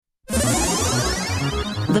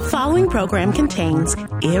The following program contains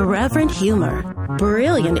irreverent humor,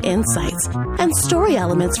 brilliant insights, and story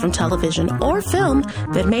elements from television or film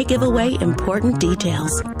that may give away important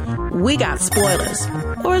details. We got spoilers,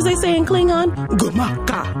 or as they say in Klingon,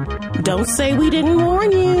 Gumaka. Don't say we didn't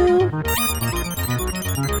warn you.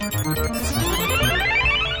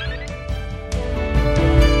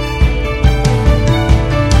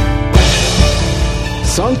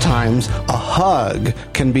 Sometimes a hug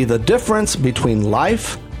can be the difference between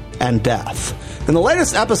life and death. In the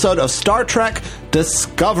latest episode of Star Trek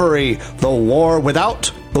Discovery, The War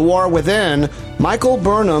Without, The War Within, Michael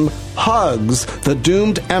Burnham hugs the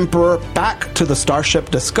doomed Emperor back to the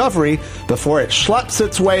Starship Discovery before it schleps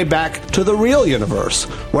its way back to the real universe,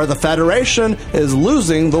 where the Federation is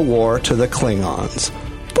losing the war to the Klingons.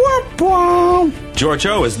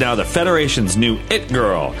 Georgiou is now the Federation's new it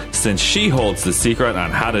girl, since she holds the secret on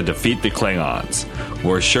how to defeat the Klingons.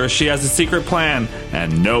 We're sure she has a secret plan,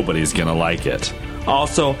 and nobody's gonna like it.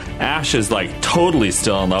 Also, Ash is totally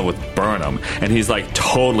still in love with Burnham, and he's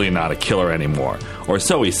totally not a killer anymore. Or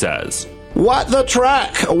so he says. What the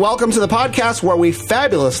Trek? Welcome to the podcast where we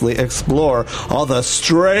fabulously explore all the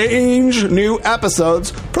strange new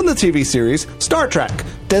episodes from the TV series Star Trek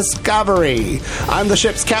Discovery. I'm the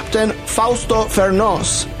ship's captain, Fausto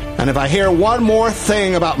Fernos. And if I hear one more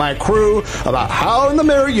thing about my crew, about how in the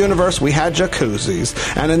Mirror Universe we had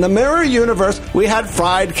jacuzzis, and in the Mirror Universe we had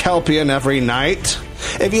fried kelpian every night,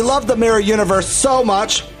 if you love the Mirror Universe so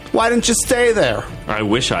much, why didn't you stay there? I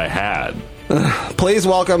wish I had. Please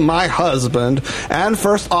welcome my husband and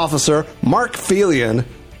first officer, Mark Felion,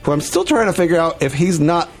 who I'm still trying to figure out if he's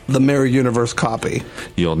not the Mirror Universe copy.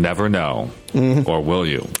 You'll never know. Or will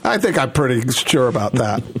you? I think I'm pretty sure about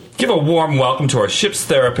that. Give a warm welcome to our ship's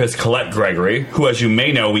therapist, Colette Gregory, who, as you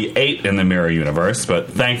may know, we ate in the Mirror Universe, but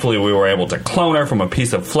thankfully we were able to clone her from a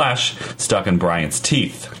piece of flesh stuck in Brian's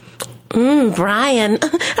teeth. Brian,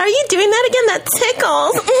 are you doing that again? That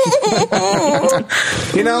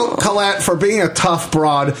tickles. You know, Colette, for being a tough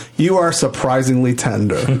broad, you are surprisingly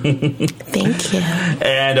tender. Thank you.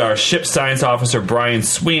 And our ship science officer, Brian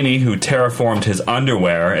Sweeney, who terraformed his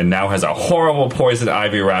underwear and now has a horrible poison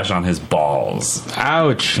ivy rash on his balls.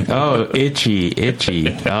 Ouch. Oh,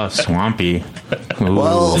 itchy. Oh, swampy. Ooh.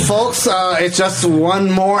 Well, folks, it's just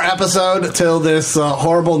one more episode till this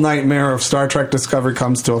horrible nightmare of Star Trek Discovery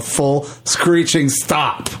comes to a full screeching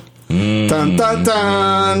stop. Dun, dun,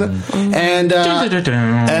 dun. And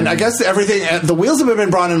I guess everything, the wheels have been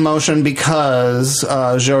brought in motion because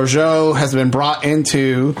Georgiou has been brought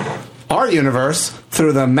into our universe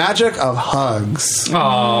through the magic of hugs.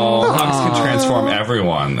 Oh, hugs can transform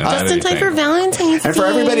everyone. Just in time for Valentine's Day. And for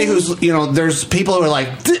everybody who's, there's people who are like,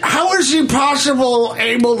 how is she possible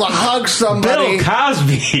able to hug somebody Bill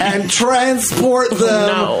Cosby and transport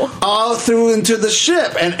them all through into the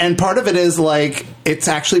ship? And part of it is it's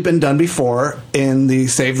actually been done before in the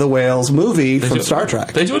Save the Whales movie from Star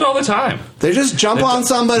Trek. They do it all the time. They just jump on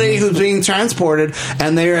somebody who's being transported,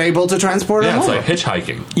 and they're able to transport them it's over. like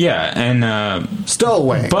hitchhiking. Yeah, and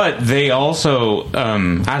stowaway. But they also,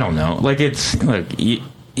 I don't know, it's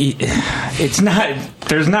not.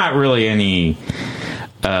 There's not really any.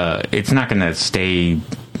 It's not going to stay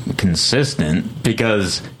consistent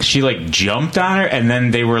because she jumped on her, and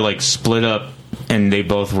then they were split up. And they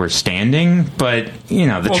both were standing, but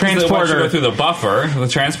the transporter go through the buffer, the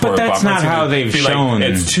transporter. But that's buffer, not how they've shown.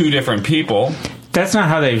 It's two different people. That's not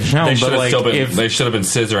how they've shown. They should have been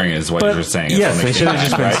scissoring, is what you're saying. Yes, they should have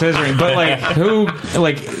just been scissoring.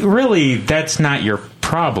 But really, that's not your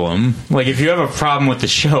problem. If you have a problem with the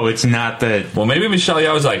show, it's not that. Well, maybe Michelle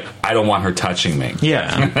Yeoh was like, I don't want her touching me. Yeah,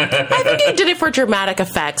 I think he did it for dramatic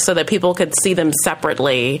effect, so that people could see them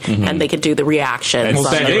separately and they could do the reactions.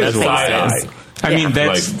 Well, that is why. I mean,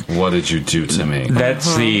 that's what did you do to me?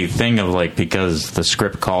 That's the thing of because the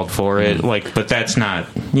script called for it. But that's not,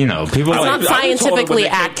 people. It's not scientifically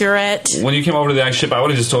accurate. When you came over to the ship, I would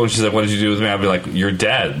have just told her. She's like, "What did you do with me?" I'd be like, "You're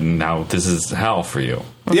dead. And now this is hell for you."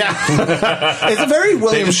 Yeah, it's a very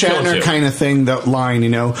William Shatner kind of thing. That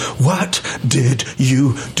line, what did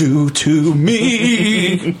you do to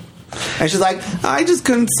me? And she's like, I just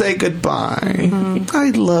couldn't say goodbye.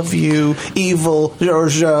 I love you, evil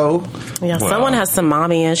Georgiou. Yeah, someone has some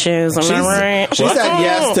mommy issues. Am I right? She said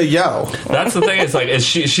yes to Yo. That's the thing. It's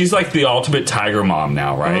she's like the ultimate tiger mom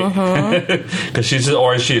now, right? Because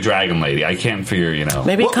or is she a dragon lady? I can't figure.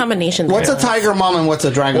 Maybe a combination. What's a tiger mom and what's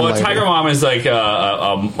a dragon lady? Well, a tiger mom is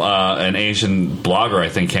an Asian blogger. I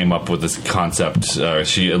think came up with this concept.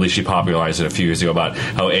 She popularized it a few years ago about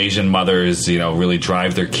how Asian mothers, really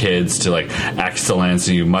drive their kids to excellence,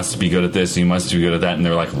 and you must be good at this and you must be good at that, and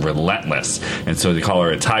they're relentless, and so they call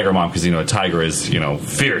her a tiger mom because a tiger is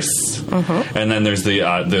fierce, and then there's the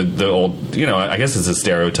old I guess it's a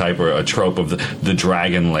stereotype or a trope of the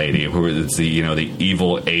dragon lady, who is the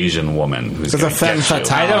evil Asian woman who's It's a femme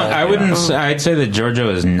fatale. I wouldn't. I'd say that Giorgio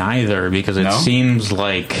is neither, because it seems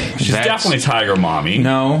like she's definitely tiger mommy.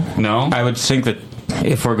 No. I would think that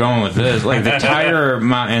if we're going with this, like the tiger,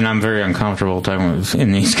 and I'm very uncomfortable talking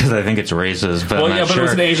in these because I think it's racist. But but it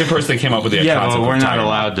was an Asian person that came up with the concept. But we're of not tiger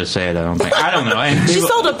allowed to say it. I don't think. I don't know. And she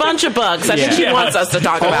sold a bunch of books. I think she wants us to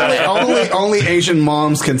talk about it. Only Asian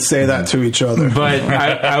moms can say that to each other. But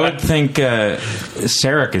I would think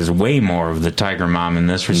Sarek is way more of the tiger mom in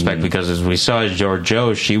this respect, because as we saw as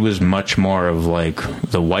Giorgio, she was much more of like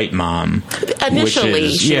the white mom.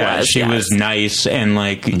 Initially, she was nice and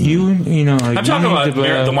like you know. Like, I'm talking about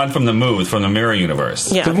the one from the Mirror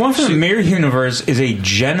Universe. Yeah. The one from the Mirror Universe is a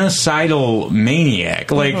genocidal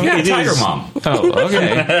maniac. Like tiger mom. Oh,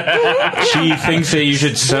 okay. She thinks that you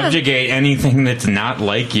should subjugate anything that's not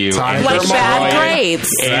like you, like bad grades,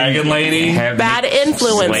 dragon lady, bad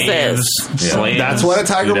influences. Slaves. That's what a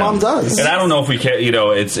tiger mom does. And I don't know if we can.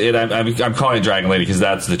 I'm calling it dragon lady because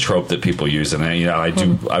that's the trope that people use, and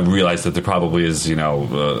I realize that there probably is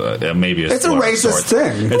maybe it's a racist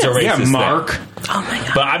thing. It's a racist thing. Mark. Oh my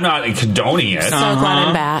god! But I'm not condoning it. So glad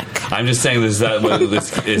I'm back. I'm just saying Missed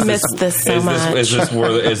this so much.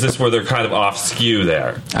 Is this where they're kind of off skew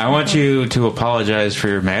there? I want you to apologize for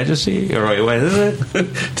your majesty. Or wait, what is it?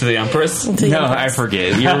 To the Empress? I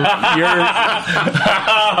forget. You're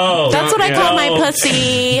That's what I call my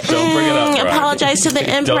pussy. Don't bring it up. Right? Apologize to the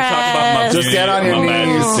Empress. Don't talk about my Just get on your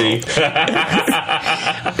knees.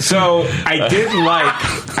 So I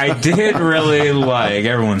did really like.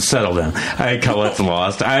 Everyone settle down. Colette's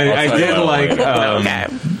lost. I did like.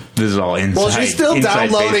 This is all inside. Well, she's still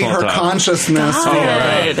downloading her consciousness.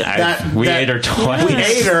 We ate her twice. We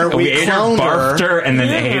ate her. We cloned barfed her, and then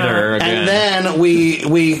ate her again. And then we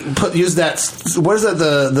used that. What is that?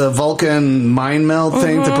 The Vulcan mind meld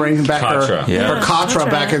thing to bring back her Katra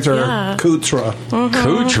back into her Kutra.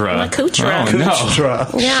 Kutra. My Kutra. Oh, no.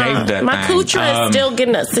 Kutra. Yeah. Shaved that my thing. Kutra is still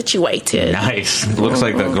getting us situated. Nice. Looks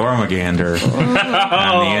like the Gormagander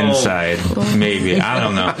on the inside. Maybe. I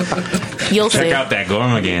don't know. You'll check out that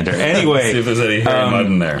Gormagander. Anyway, see if there's any hairy mud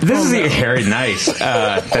in there. This is hairy. Nice.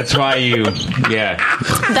 That's why you. Yeah.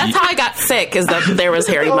 That's how I got sick. Is that there was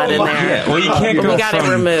hairy mud in there? Yeah. Well, you can't go. We got it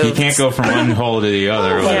removed. You can't go from one hole to the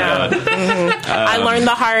other. I learned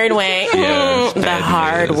the hard way. The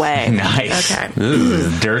hard way. Nice. Okay. This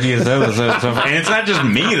is the dirtiest episode so far. And it's not just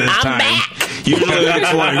me this time. I'm back. Usually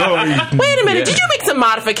it's like, wait a minute. Did you make some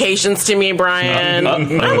modifications to me, Brian?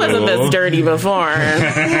 I wasn't this dirty before.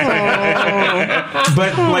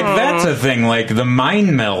 But like that's a thing. Like the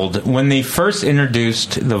mind meld, when they first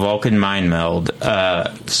introduced the Vulcan mind meld,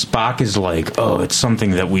 Spock is like, "Oh, it's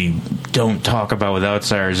something that we don't talk about with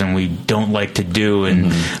outsiders, and we don't like to do,"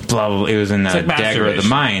 and blah blah. It was in the Dagger of the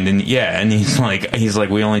Mind, and and he's like,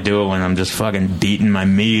 we only do it when I'm just fucking beating my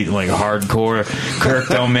meat like hardcore. Kirk,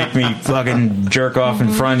 don't make me fucking jerk off in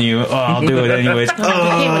front of you. Oh, I'll do it anyways.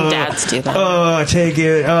 I hate when dads do that. Oh, take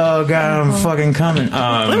it. Oh god, I'm fucking coming.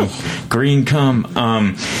 Green cum.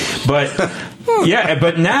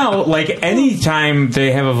 But now, like, anytime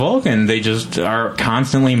they have a Vulcan, they just are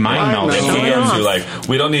constantly mind melding. Like,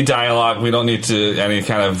 we don't need dialogue. We don't need to any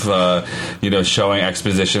kind of, showing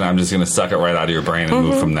exposition. I'm just going to suck it right out of your brain and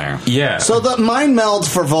move from there. Yeah. So the mind meld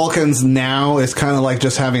for Vulcans now is kind of like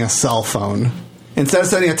just having a cell phone. Instead of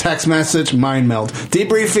sending a text message, mind meld.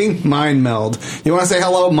 Debriefing, mind meld. You want to say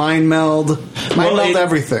hello, mind meld. Meld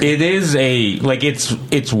everything. It is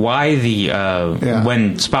it's why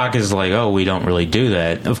when Spock is like, oh, we don't really do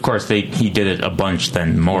that. Of course, he did it a bunch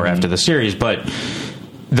then more after the series, but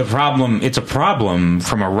it's a problem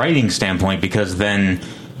from a writing standpoint, because then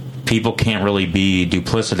people can't really be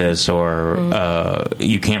duplicitous, or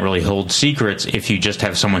you can't really hold secrets if you just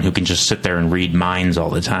have someone who can just sit there and read minds all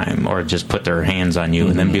the time, or just put their hands on you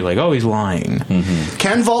and then be like, oh, he's lying.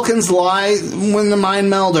 Can Vulcans lie when the mind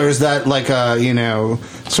meld, or is that like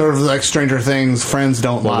sort of like Stranger Things, friends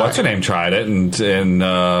don't lie? What's her name tried it, and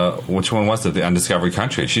which one was it? The Undiscovered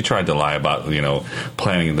Country. She tried to lie about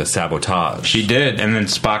planning the sabotage. She did, and then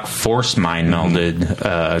Spock forced mind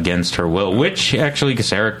melded against her will, which actually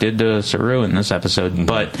Sarek did to Saru in this episode,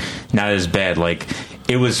 but not as bad. Like,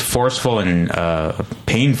 it was forceful and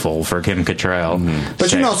painful for Kim Cattrall. But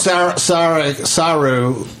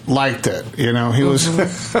Saru liked it. He was.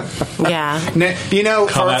 Come at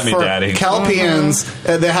me, Daddy. Kelpians,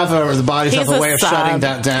 they have the bodies have a way of shutting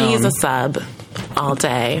that down. He's a sub all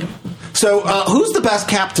day. So, who's the best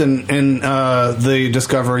captain in the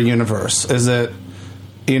Discovery universe? Is it,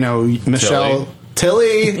 Michelle?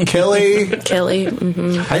 Tilly, Killy.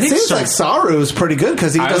 Mm-hmm. I think It seems like Saru's pretty good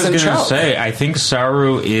because he doesn't I was going to choke. say, I think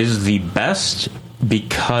Saru is the best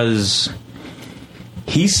because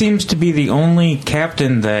he seems to be the only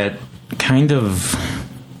captain that kind of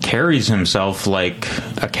carries himself like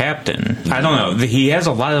a captain. I don't know. He has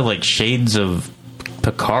a lot of like shades of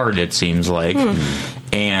Picard, it seems like.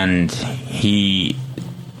 And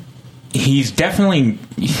he's definitely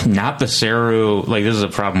not the Saru. Like, this is a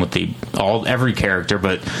problem with every character,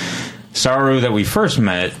 but Saru that we first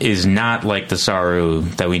met is not like the Saru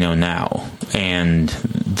that we know now, and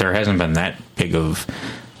there hasn't been that big of.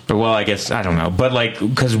 Well, I guess I don't know, but like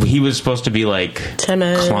because he was supposed to be like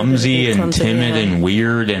Timid, clumsy and clumsy, timid yeah. and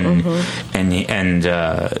weird, and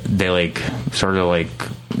they like sort of like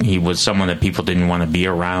he was someone that people didn't want to be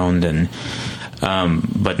around, and.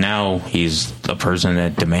 But now he's a person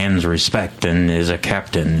that demands respect and is a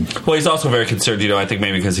captain. Well, he's also very concerned, I think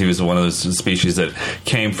maybe because he was one of those species that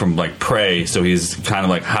came from, like, prey, so he's kind of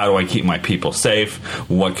like, how do I keep my people safe?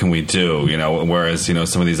 What can we do? Whereas,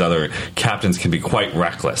 some of these other captains can be quite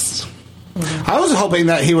reckless. I was hoping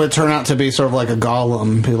that he would turn out to be sort of like a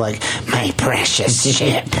Gollum, be like, my precious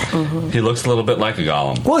ship. He looks a little bit like a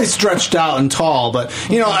Gollum. Well, he's stretched out and tall, but,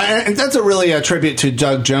 and that's really a tribute to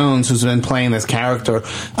Doug Jones, who's been playing this character.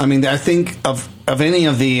 I mean, I think of any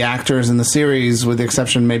of the actors in the series, with the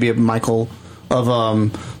exception maybe of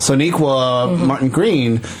Sonequa, Martin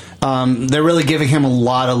Green, they're really giving him a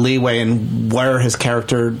lot of leeway in where his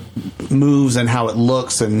character moves and how it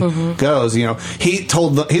looks and goes. He's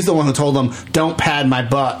the one who told them, "Don't pad my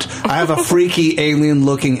butt. I have a freaky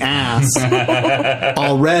alien-looking ass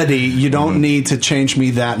already. You don't need to change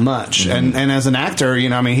me that much." And as an actor,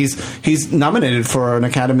 he's nominated for an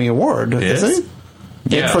Academy Award, isn't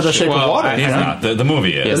he? Yeah, for The Shape of Water. He's not. The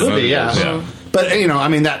movie is. The movie, yeah. But,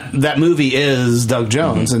 that movie is Doug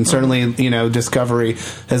Jones, and certainly, Discovery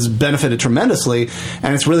has benefited tremendously,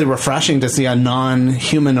 and it's really refreshing to see a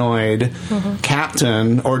non-humanoid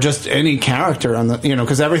captain, or just any character on the,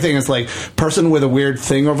 because everything is like person with a weird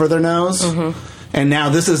thing over their nose, and now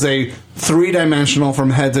this is a three-dimensional from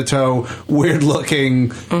head to toe,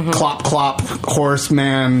 weird-looking, clop-clop,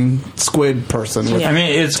 horseman, squid person with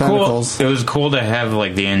it's tentacles. cool. It was cool to have,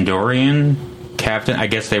 like, the Andorian captain. I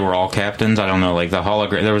guess they were all captains. I don't know. Like the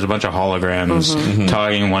hologram. There was a bunch of holograms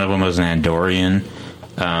talking. One of them was an Andorian.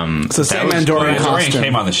 It's the same Andorian costume.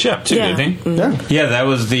 Came on the ship too, didn't he? Yeah. That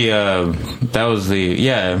was the.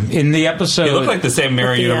 In the episode, He looked like the same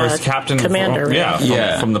Mirror Universe captain, commander.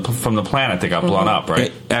 From the planet that got blown up,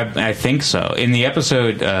 right? I think so. In the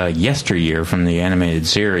episode Yesteryear from the animated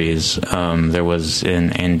series, there was an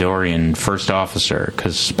Andorian first officer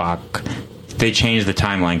because Spock. They changed the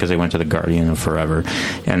timeline because they went to the Guardian of Forever,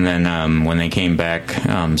 and then when they came back,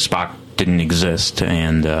 Spock didn't exist,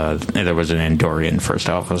 and there was an Andorian first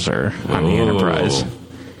officer on the Enterprise.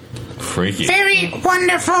 Freaky. Very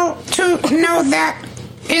wonderful to know that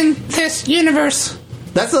in this universe.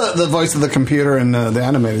 That's the voice of the computer in the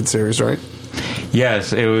animated series, right?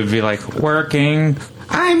 Yes, it would be like working.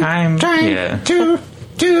 I'm trying to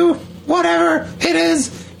do whatever it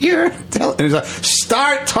is you're telling. And he's like,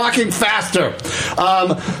 start talking faster.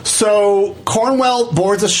 So Cornwell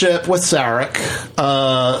boards a ship with Sarek.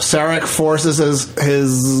 Sarek forces his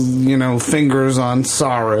fingers on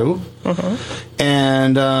Saru.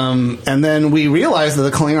 And then we realize that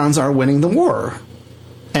the Klingons are winning the war.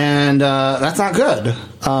 And that's not good.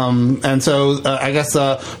 And so I guess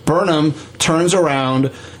Burnham turns around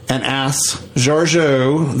and asks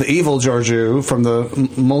Georgiou, the evil Georgiou from the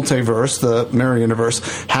multiverse, the Mirror Universe,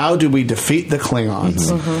 how do we defeat the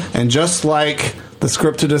Klingons? And just like the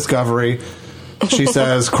script to Discovery, she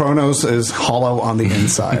says Kronos is hollow on the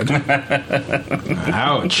inside.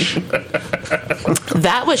 Ouch.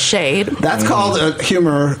 That was shade. That's called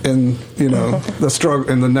humor in the struggle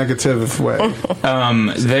in the negative way.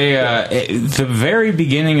 The very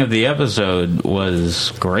beginning of the episode was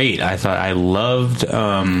great. I loved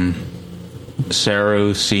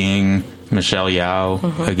Saru seeing Michelle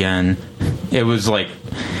Yeoh again. It was like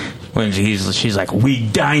when she's like, "We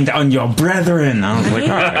dined on your brethren." I was like, all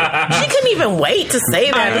right. She couldn't even wait to say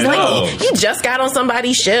that. It's like you just got on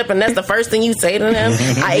somebody's ship, and that's the first thing you say to them.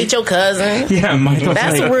 I ate your cousin. Yeah, Michael's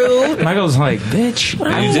That's like, rude. Michael's like, bitch,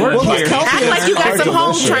 I work Well, here. those Act like you got some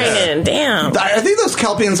home delicious. training. Damn. I think those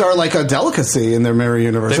Kelpians are like a delicacy in their Mirror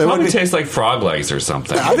Universe. They probably would be- taste like frog legs or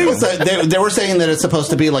something. I think they were saying that it's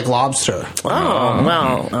supposed to be like lobster. Oh,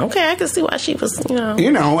 well, okay. I can see why she was, And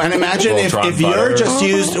imagine if Voltron you're butter. just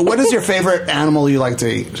used. What is your favorite animal you like to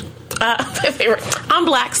eat? I'm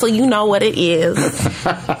black, so you know what it is.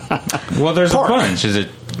 Well, there's Pork. a bunch. Is it?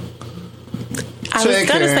 I was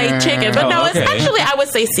going to say chicken, but no, it's actually, I would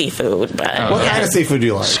say seafood. But What kind of seafood do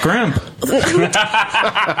you like? Shrimp.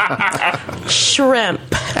 Shrimp.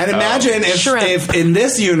 And imagine if in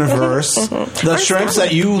this universe, the shrimps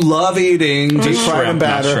that you love eating, deep fried and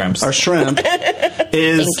battered, or shrimp,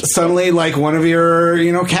 is suddenly like one of your,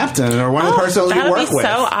 captain or one of the persons you work with. That would be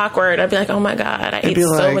so awkward. I'd be like, oh my God, I ate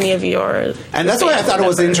so many of yours. And that's why I thought it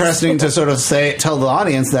was interesting to sort of tell the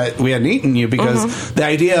audience that we hadn't eaten you, because the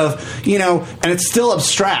idea of, and it's still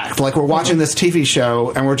abstract. Like we're watching this TV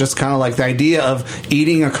show and we're just kind of like the idea of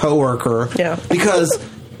eating a coworker because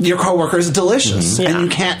your coworker is delicious,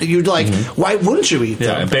 and why wouldn't you eat them?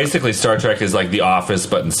 Yeah, and basically Star Trek is like The Office,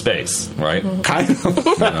 but in space, right? Kind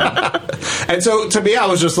of. And so to me, I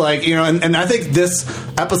was just like, and I think this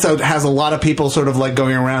episode has a lot of people sort of like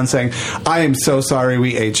going around saying, I am so sorry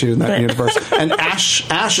we ate you in that universe. And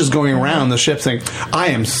Ash is going around the ship saying, I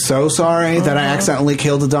am so sorry that I accidentally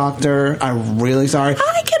killed the doctor. I'm really sorry.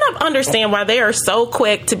 I cannot understand why they are so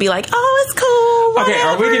quick to be like, oh, it's cool. Whatever. Okay,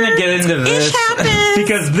 are we going to get into this? It happens.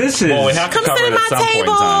 Because this is... Well, we have to Come cover sit it at at some my point in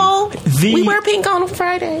time. table. We wear pink on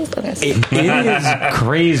Fridays. Okay. It is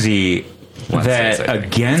crazy that,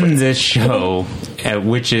 again, this show,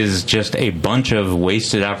 which is just a bunch of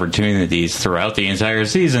wasted opportunities throughout the entire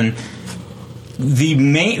season,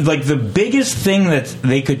 the biggest thing that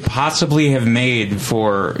they could possibly have made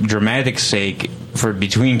for dramatic sake for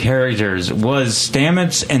between characters was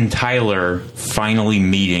Stamets and Tyler finally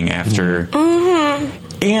meeting after.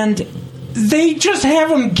 And they just have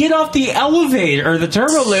them get off the elevator or the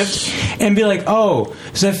turbo lift and be like, oh,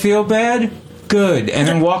 does that feel bad? Good. And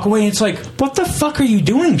then walk away. And it's like, what the fuck are you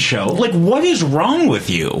doing, show? Like, what is wrong with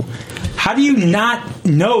you? How do you not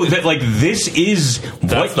know that, like, this is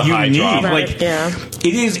what you need? Right, like,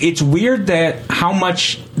 it's weird that how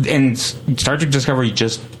much, and Star Trek Discovery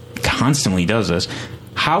just constantly does this,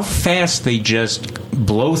 how fast they just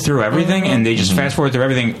blow through everything and they just fast forward through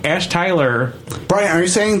everything. Ash Tyler... Brian, are you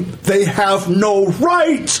saying they have no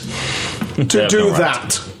right to do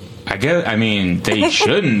that? I mean, they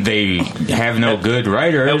shouldn't. They have no good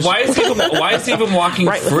writers. And why is he even walking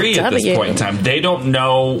free at this point in time? They don't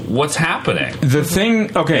know what's happening. The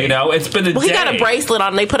thing, it's been a day. He got a bracelet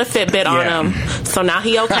on. They put a Fitbit on him, so now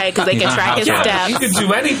he okay because they can track his steps. He can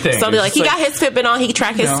do anything. So they're like, he got his Fitbit on. He can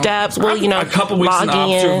track his steps. Well, a couple weeks in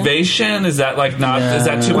observation. Is that like not? Is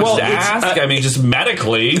that too much to ask? I mean, just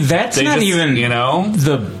medically, that's not even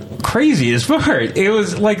the craziest part. It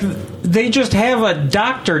was like they just have a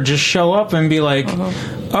doctor just show up and be like,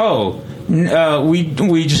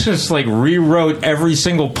 we just like rewrote every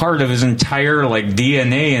single part of his entire like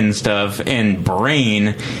DNA and stuff and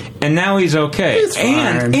brain, and now he's okay.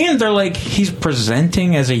 And they're like, he's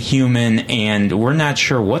presenting as a human and we're not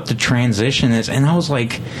sure what the transition is. And I was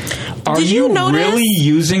like, are you really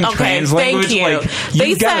using trans language? Thank you. Like,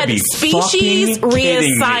 they said species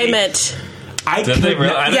reassignment. I didn't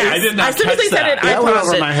as soon as they said it, I went paused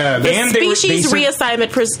over it. my head. The species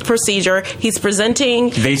reassignment procedure. He's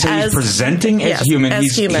presenting. They say he's presenting as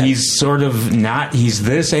human. He's sort of not. He's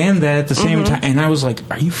this and that at the same time. And I was like,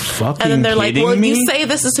 "Are you fucking kidding me?" And then they're like, "Well, if you say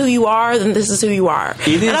this is who you are, then this is who you are."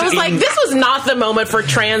 And I was like, "This was not the moment for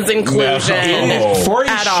trans inclusion for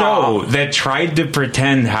a show that tried to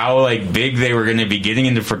pretend how like big they were going to be getting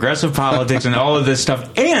into progressive politics and all of this stuff,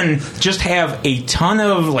 and just have a ton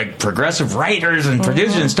of like progressive writers and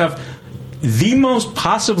producers and stuff. The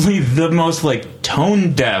most like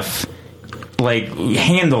tone deaf like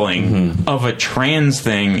handling of a trans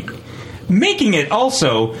thing, making it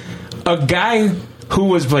also a guy who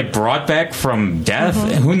was like brought back from death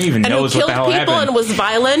and who even knows what the hell happened, and was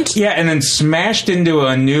violent, and then smashed into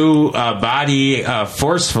a new body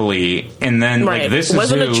forcefully, and then like this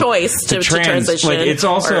wasn't a choice to transition. Like it's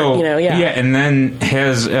also and then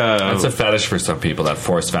has it's a fetish for some people, that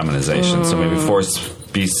forced feminization. So maybe forced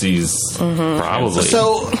species probably.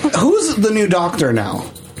 So who's the new doctor now?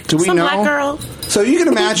 Do we know? Black girl. So you can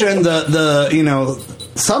imagine the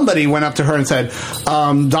somebody went up to her and said,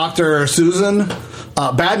 Dr. Susan,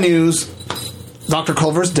 bad news, Dr.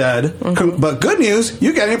 Culver's dead, but good news,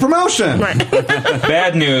 you're getting a promotion. Right.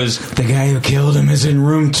 Bad news, the guy who killed him is in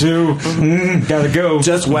room 2. Gotta go.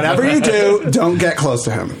 Just whatever you do, don't get close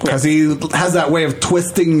to him, because he has that way of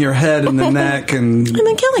twisting your head and the neck and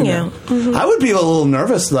then killing you. I would be a little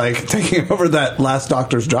nervous, like taking over that last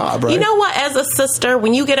doctor's job, right? You know what? As a sister,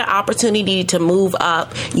 when you get an opportunity to move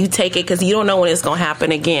up, you take it because you don't know when it's going to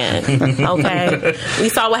happen again. Okay, we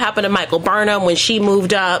saw what happened to Michael Burnham when she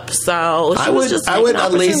moved up, so she was just just I would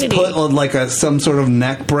at least put like some sort of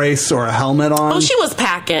neck brace or a helmet on. Oh, she was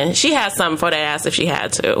packing. She had something for that ass if she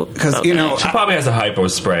had to. Because she probably has a hypo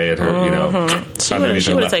spray at her.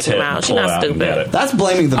 She would have taken him out. She's not stupid. That's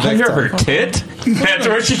blaming the victim. Under her tit? That's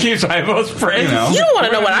where she keeps hypo spray. You don't want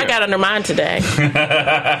to know what I got under mine today.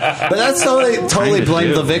 But that's totally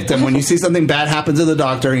blame the victim. When you see something bad happen to the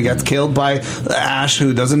doctor and he gets killed by Ash,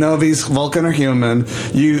 who doesn't know if he's Vulcan or human,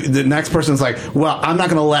 the next person's like, well, I'm not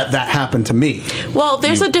going to let that happen to me. Well,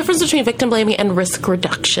 there's a difference between victim blaming and risk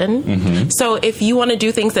reduction. Mm-hmm. So if you want to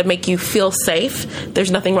do things that make you feel safe,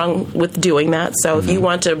 there's nothing wrong with doing that. So if you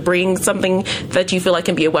want to bring something that you feel like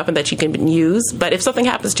can be a weapon that you can use, but if something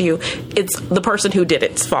happens to you, it's the person who did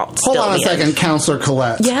it's fault. Hold on a second, Counselor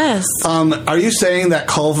Collette. Yes. Are you saying that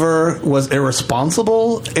Culver was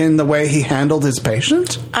irresponsible in the way he handled his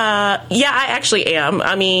patient? Yeah, I actually am.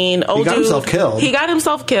 I mean, he got himself killed. He got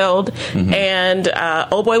himself killed, and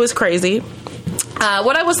old boy was crazy.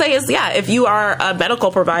 What I would say is, if you are a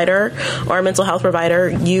medical provider or a mental health provider,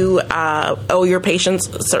 you owe your patients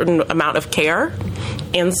a certain amount of care.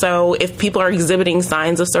 And so if people are exhibiting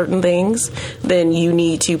signs of certain things, then you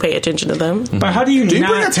need to pay attention to them. But how do you bring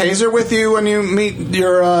a taser with you when you meet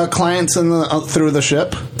your clients through the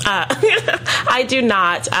ship? I do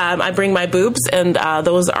not. I bring my boobs, and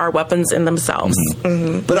those are weapons in themselves.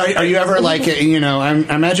 Mm-hmm. But are you ever like, I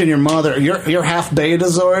imagine your mother, you're half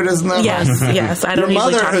Betazoid, isn't that right? Yes. I don't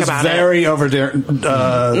usually talk about it. Your mother is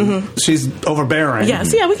very she's overbearing.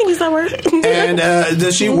 Yes, we can use that word. And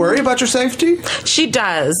does she worry about your safety? She does.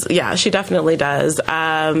 Yeah, she definitely does.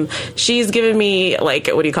 She's given me,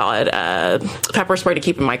 pepper spray to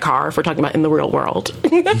keep in my car if we're talking about in the real world.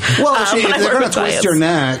 Well, if they're going to twist your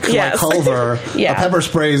neck like Culver, a pepper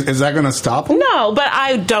spray, is that going to stop them? No, but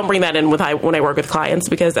I don't bring that in when I work with clients,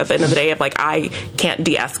 because at the end of the day, if I can't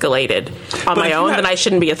de-escalate it on my own, then I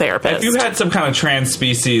shouldn't be a therapist. If you had some kind of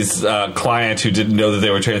trans-species client who didn't know that they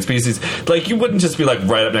were trans-species, you wouldn't just be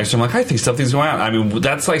right up next to them, I think something's going on. I mean,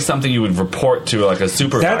 that's something you would report to a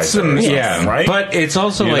supervisor. That's right? But it's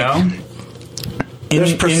also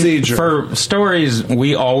there's procedure. For stories,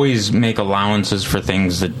 we always make allowances for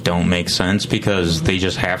things that don't make sense because they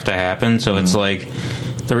just have to happen. So it's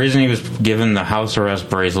the reason he was given the house arrest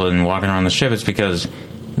bracelet and walking around the ship is because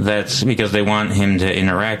they want him to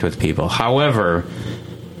interact with people. However,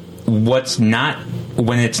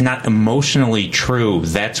 when it's not emotionally true,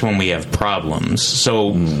 that's when we have problems.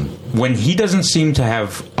 So when he doesn't seem to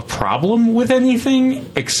have a problem with anything,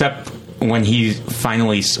 except when he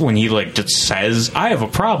just says, I have a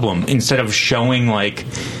problem, instead of showing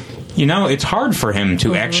it's hard for him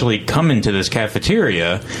to actually come into this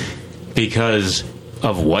cafeteria because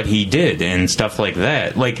of what he did and stuff like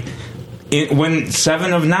that. When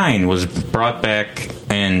 7 of 9 was brought back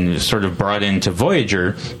and sort of brought into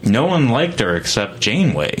Voyager, no one liked her except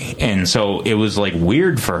Janeway. And so it was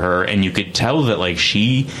weird for her, and you could tell that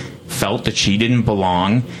she felt that she didn't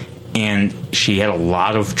belong, and she had a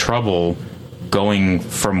lot of trouble going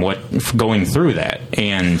through that.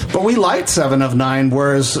 But we liked 7 of 9,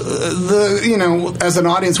 whereas as an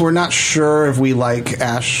audience, we're not sure if we like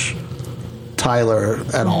Ash Tyler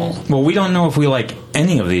at all. Well, we don't know if we like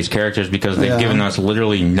any of these characters because they've given us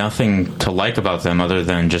literally nothing to like about them other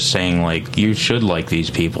than just saying you should like these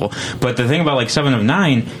people. But the thing about 7 of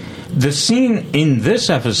 9, the scene in this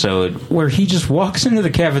episode where he just walks into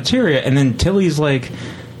the cafeteria and then Tilly's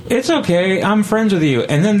it's okay, I'm friends with you.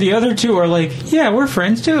 And then the other two are yeah, we're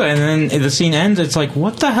friends too. And then the scene ends, it's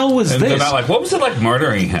what the hell was and this? They're not what was it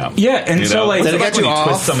murdering him? Yeah, and so did it get you off?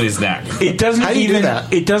 Twist somebody's neck. It doesn't How do you even do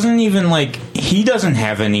that? It doesn't even he doesn't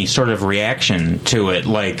have any sort of reaction to it.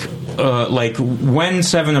 When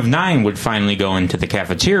 7 of 9 would finally go into the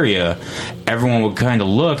cafeteria, everyone would kind of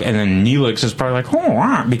look, and then Neelix is probably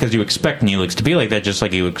because you expect Neelix to be like that, just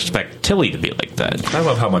like you expect Tilly to be like that. I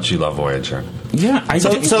love how much you love Voyager. Yeah.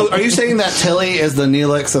 So are you saying that Tilly is the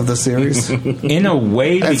Neelix of the series? In a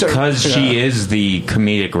way, because she is the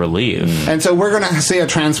comedic relief. And so we're going to see a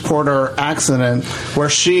transporter accident where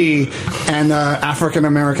she and the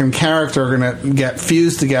African-American character are going to get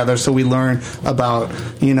fused together, so we learn about,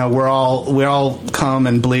 we all come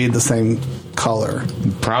and bleed the same color.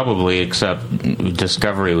 Probably, except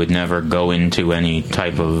Discovery would never go into any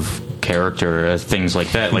type of character, things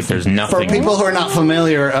like that. There's nothing. For people who are not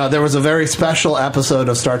familiar, there was a very special episode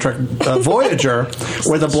of Star Trek Voyager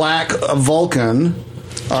where the black Vulcan,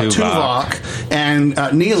 Tuvok, and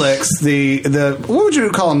Neelix, the what would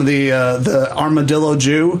you call him, the armadillo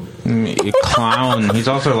Jew? clown. He's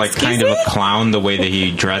also like kind of a clown the way that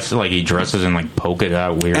he dresses. Like he dresses in like polka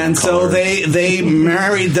dot weird. And colors. so they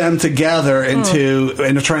married them together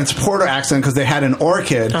in a transporter accident because they had an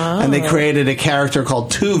orchid, and they created a character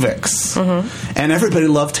called Tuvix. And everybody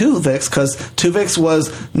loved Tuvix because Tuvix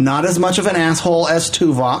was not as much of an asshole as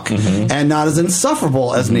Tuvok, and not as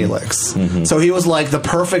insufferable as Neelix. So he was like the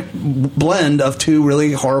perfect blend of two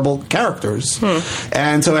really horrible characters.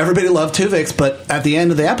 And so everybody loved Tuvix, but at the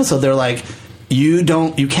end of the episode, they're like, you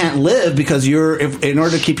can't live because in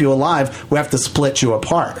order to keep you alive, we have to split you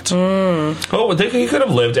apart. Oh, he could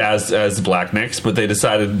have lived as Black Nix, but they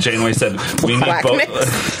decided. Janeway said, "We need both."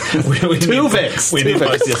 Tuvix. We need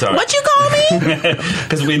both. Yeah, sorry. What you call me?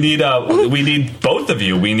 Because we need both of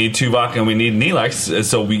you. We need Tuvok and we need Neelix.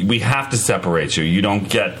 So we have to separate you. You don't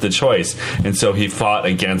get the choice. And so he fought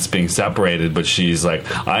against being separated. But she's like,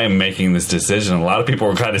 I am making this decision. A lot of people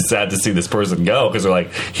were kind of sad to see this person go because they're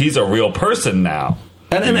like, he's a real person now.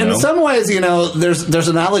 And in some ways, there's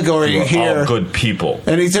an allegory We're here. all good people.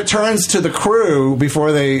 And he turns to the crew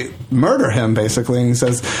before they murder him, basically, and he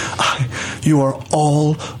says, "You are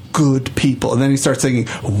all good people." And then he starts singing,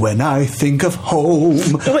 "When I think of home,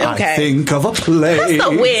 I think of a place." That's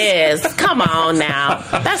the Wiz. Come on now.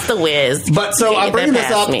 That's the Wiz. But so I'm bringing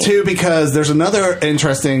this up, too, because there's another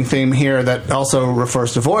interesting theme here that also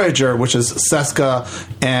refers to Voyager, which is Seska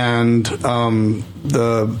and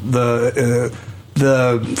the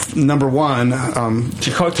number one,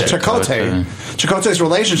 Chakotay. Chakotay's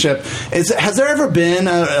relationship. Has there ever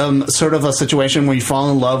been sort of a situation where you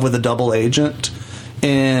fall in love with a double agent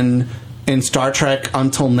in Star Trek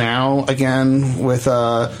until now, again, with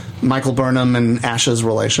Michael Burnham and Ash's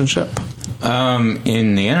relationship?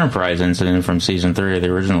 In the Enterprise incident from season 3 of the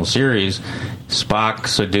original series, Spock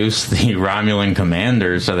seduced the Romulan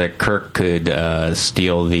commander so that Kirk could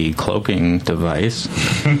steal the cloaking device.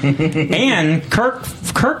 And Kirk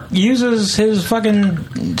uses his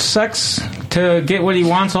fucking sex to get what he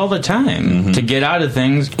wants all the time, to get out of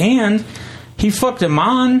things. And he fucked him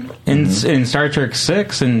on in Star Trek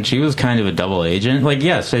 6, and she was kind of a double agent. Like,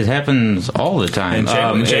 yes, it happens all the time.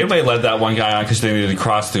 Janeway led that one guy on because they needed to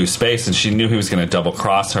cross through space, and she knew he was going to double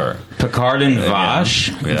cross her. Picard and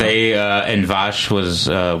Vash, and Vash was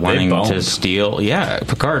wanting to steal. Yeah,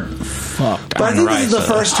 Picard fucked. But I think this is the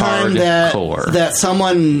first time that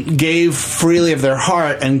someone gave freely of their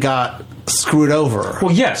heart and got screwed over.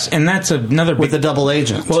 Well, yes, and that's another with the double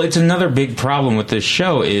agent. Well, it's another big problem with this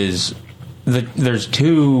show is there's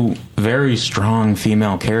two very strong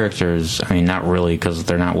female characters. I mean, not really because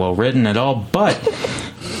they're not well written at all, but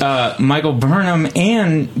Michael Burnham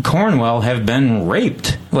and Cornwell have been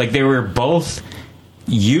raped. Like, they were both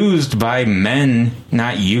used by men,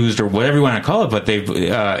 not used or whatever you want to call it, but they've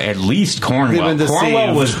at least Cornwell.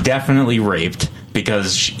 Cornwell was definitely raped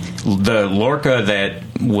because the Lorca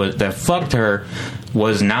that fucked her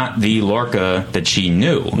was not the Lorca that she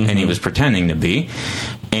knew, and he was pretending to be.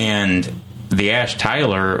 And the Ash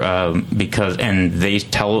Tyler, they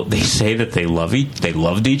say that they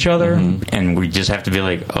loved each other, and we just have to be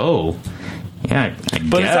like, oh, yeah, I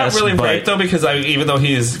but guess, is that really rape though? Because even though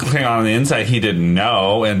he's Klingon on the inside, he didn't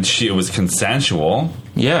know, and it was consensual.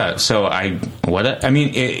 Yeah, so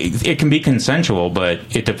it can be consensual, but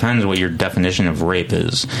it depends what your definition of rape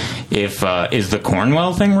is. If is the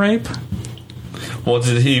Cornwell thing rape? Well,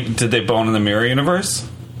 did they bone in the mirror universe?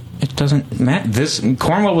 It doesn't matter.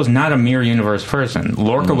 Cornwell was not a mirror universe person.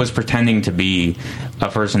 Lorca was pretending to be a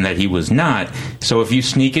person that he was not. So if you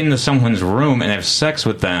sneak into someone's room and have sex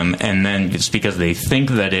with them, and then it's because they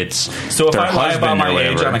think that it's so if their I lie about my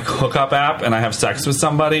age whatever, on a hookup app and I have sex with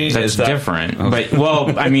somebody, that's different. Okay. But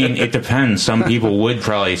well, I mean, it depends. Some people would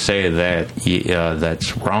probably say that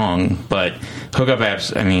that's wrong, but hookup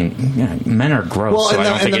apps, I mean, men are gross. Well, so I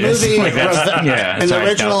don't think it is. Like in the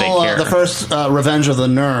original, the first Revenge of the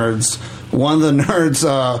Nerds, one of the nerds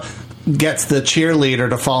gets the cheerleader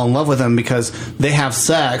to fall in love with him because they have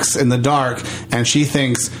sex in the dark, and she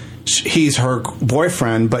thinks he's her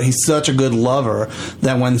boyfriend, but he's such a good lover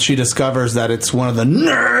that when she discovers that it's one of the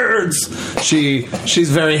nerds, she's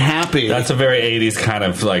very happy. That's a very 80s kind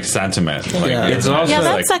of like sentiment. Like, it's also that's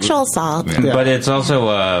like, sexual assault. Yeah. But it's also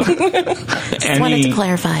wanted to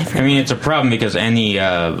clarify. I mean, it's a problem because any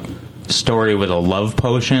story with a love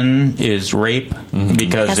potion is rape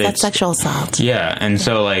because that's sexual assault. Yeah, and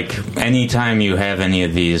so like anytime you have any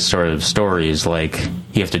of these sort of stories, like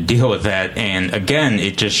you have to deal with that. And again,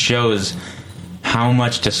 it just shows how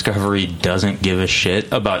much Discovery doesn't give a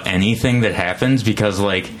shit about anything that happens because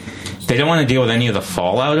like they don't want to deal with any of the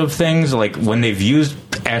fallout of things. Like when they've used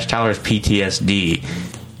Ash Tyler's PTSD,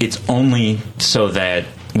 it's only so that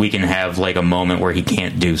we can have like a moment where he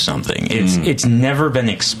can't do something. It's never been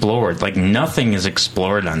explored. Like nothing is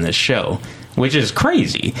explored on this show, which is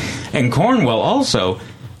crazy. And Cornwell also,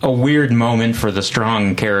 a weird moment for the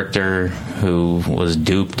strong character who was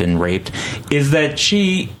duped and raped, is that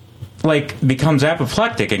she like becomes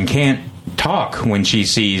apoplectic and can't talk when she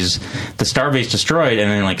sees the starbase destroyed, and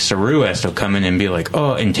then like Saru has to come in and be like,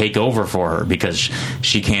 oh, and take over for her because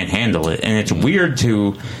she can't handle it. And it's weird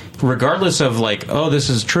to, regardless of like, oh, this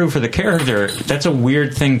is true for the character, that's a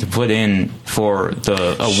weird thing to put in for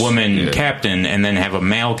a woman captain, and then have a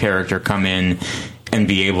male character come in and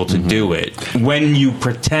be able to do it when you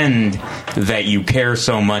pretend that you care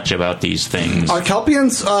so much about these things. Are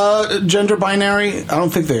Kelpians gender binary? I don't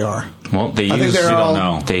think they are. Well, they I think use. they're You all,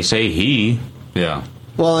 don't know. They say he. Yeah.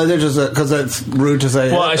 Well, they're just because it's rude to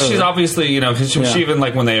say. Well, she's obviously, because she even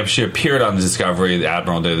like when she appeared on the Discovery, the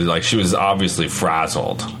Admiral did, like she was obviously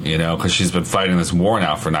frazzled, because she's been fighting this war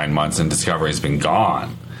now for 9 months and Discovery's been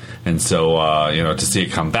gone. And so, to see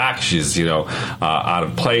it come back, she's, out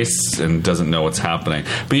of place and doesn't know what's happening.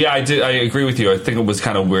 But yeah, I agree with you. I think it was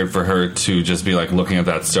kind of weird for her to just be like looking at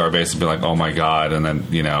that starbase and be like, oh my God. And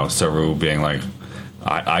then, Saru being like,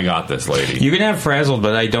 I got this, lady. You can have frazzled,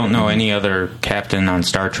 but I don't know any other captain on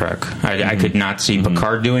Star Trek. I could not see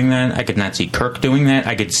Picard doing that. I could not see Kirk doing that.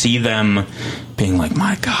 I could see them being like,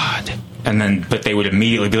 my God. But they would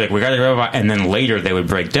immediately be like, we gotta go. And then later they would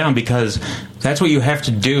break down, because that's what you have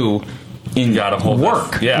to do in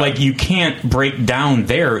work. Yeah. Like, you can't break down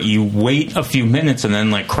there. You wait a few minutes and then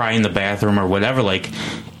like cry in the bathroom or whatever. Like,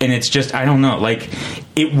 and it's just, I don't know. Like,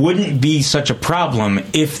 it wouldn't be such a problem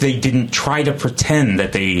if they didn't try to pretend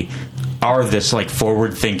that they are this like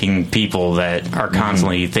forward-thinking people that are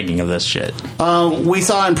constantly thinking of this shit. We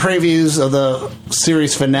saw in previews of the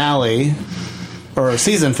series finale, or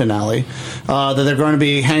season finale, that they're going to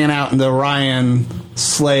be hanging out in the Orion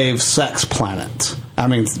slave sex planet. I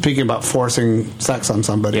mean, speaking about forcing sex on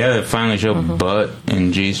somebody. Yeah, they finally show butt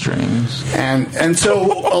and G-strings. And so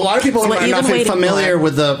a lot of people are not familiar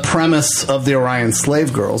with the premise of the Orion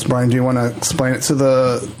slave girls. Brian, do you want to explain it to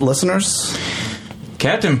the listeners?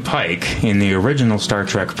 Captain Pike, in the original Star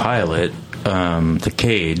Trek pilot, The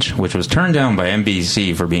Cage, which was turned down by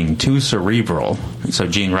NBC for being too cerebral, so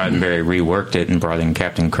Gene Roddenberry reworked it and brought in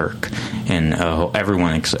Captain Kirk and a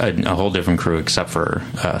whole different crew except for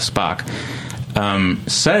Spock,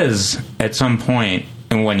 says at some point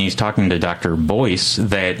when he's talking to Dr. Boyce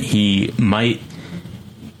that he might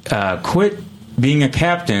quit being a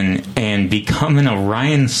captain and become an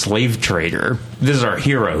Orion slave trader. This is our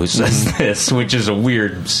hero who says this, which is a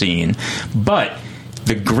weird scene. But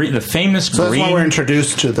the famous so green... that's why we're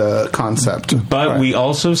introduced to the concept. But we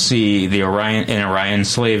also see an Orion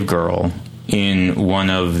slave girl in one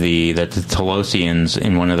of the Talosians,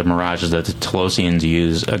 in one of the mirages that the Talosians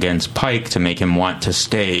use against Pike to make him want to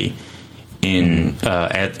stay on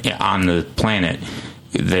the planet.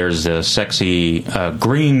 There's a sexy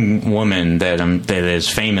green woman that is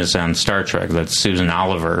famous on Star Trek. That's Susan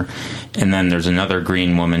Oliver. And then there's another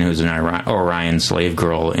green woman who's an Orion slave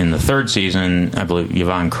girl in the third season. I believe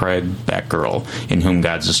Yvonne Craig, that girl, in Whom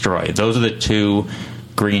Gods Destroy. Those are the two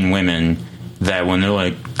green women that when they're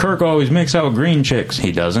like, Kirk always makes out green chicks.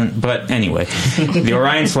 He doesn't. But anyway, the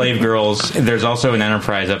Orion slave girls, there's also an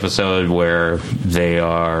Enterprise episode where they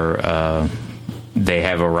are... they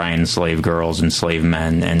have Orion slave girls and slave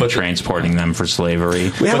men and transporting them for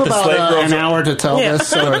slavery. We have about an hour to tell this.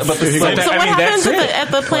 So what happens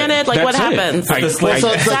at the planet? Like, what happens?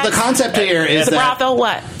 The concept here is the brothel.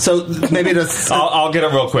 What? So maybe I'll get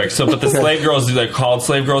it real quick. So, but the slave girls, they're called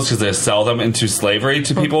slave girls because they sell them into slavery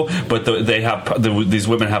to people. But these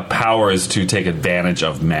women have powers to take advantage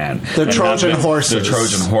of men. They're Trojan horses. They're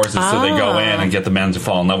Trojan horses. So they go in and get the men to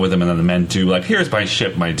fall in love with them, and then the men do like, here's my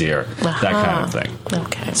ship, my dear, that kind of thing.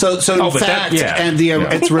 Okay. So in fact,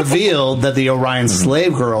 it's revealed that the Orion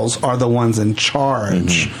slave girls are the ones in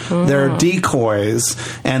charge. They're decoys,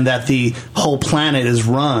 and that the whole planet is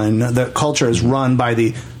run, the culture is run by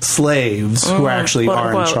the slaves who actually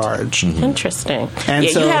are in charge. Interesting. And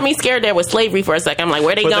so, you had me scared there with slavery for a second. I'm like,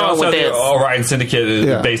 where are they going with this? Orion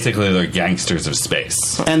Syndicate, basically, they're gangsters of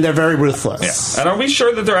space. And they're very ruthless. Yeah. And are we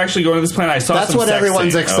sure that they're actually going to this planet? I saw that's what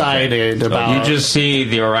everyone's excited about. You just see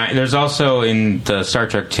the Orion. There's also in the Star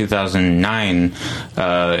Trek 2009,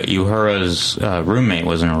 Uhura's roommate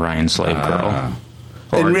was an Orion slave girl.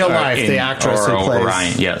 In real life, the actress who plays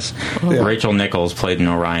Orion, yes. Yeah. Rachel Nichols played an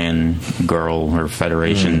Orion girl or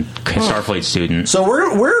Federation Starfleet student. So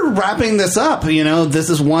we're wrapping this up. This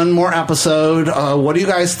is one more episode. What do you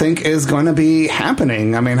guys think is going to be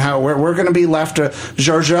happening? I mean, we're going to be left?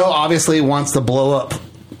 Georgiou obviously wants to blow up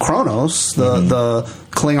Kronos, the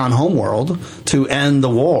Klingon homeworld, to end the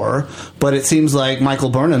war. But it seems like Michael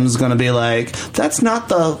Burnham's going to be like, that's not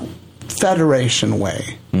the Federation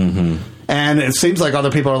way. Mm-hmm. And it seems like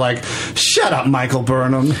other people are like, shut up, Michael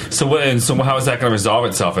Burnham. So how is that going to resolve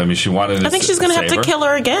itself? I mean, she wanted to I think she's going to have to kill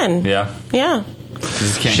her again. Yeah. Yeah.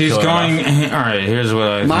 She's going... All right, here's what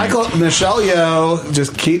I think. Michelle Yeoh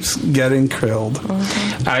just keeps getting killed.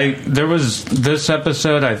 There was this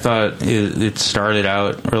episode, I thought it started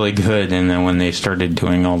out really good, and then when they started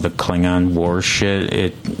doing all the Klingon war shit,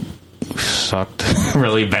 it sucked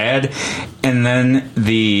really bad. And then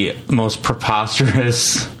the most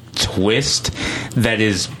preposterous twist that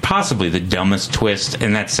is possibly the dumbest twist,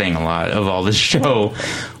 and that's saying a lot, of all this show,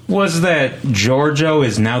 was that Georgiou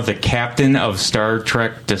is now the captain of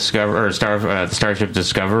Starship Discovery,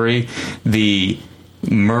 the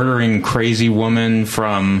murdering crazy woman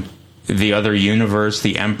from the other universe,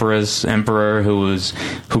 the Emperor, who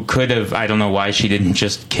could have, I don't know why she didn't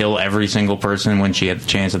just kill every single person when she had the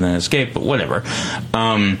chance and then escape, but whatever.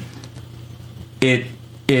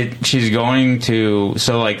 She's going to,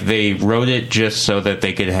 so like they wrote it just so that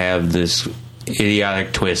they could have this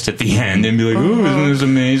idiotic twist at the end and be like, "Ooh, isn't this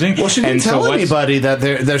amazing?" Well, she didn't tell anybody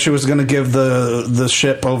that she was going to give the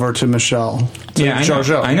ship over to Michelle.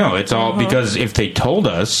 I know. It's all because if they told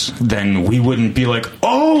us, then we wouldn't be like,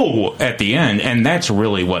 "Oh!" at the end, and that's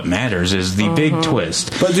really what matters is the big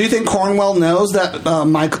twist. But do you think Cornwell knows that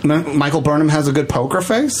Michael Burnham has a good poker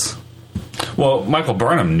face? Well, Michael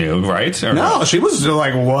Burnham knew, right? No, she was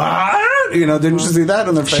like, what? Didn't you see that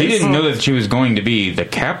in their face? She didn't know that she was going to be the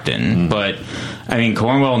captain, but, I mean,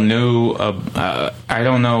 Cornwell knew, I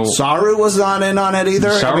don't know. Saru was not in on it either.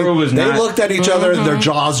 Saru was not. They looked at each other, their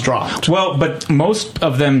jaws dropped. Well, but most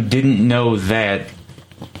of them didn't know that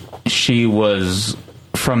she was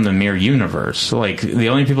from the Mirror universe. Like, the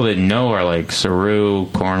only people that know are, like, Saru,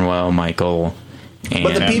 Cornwell, Michael...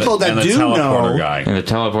 But the people that do know, and the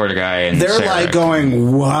teleporter guy, and they're Sarek. like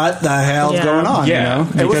going, "What the hell's going on?" Yeah,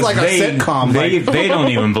 it was like a sitcom. They don't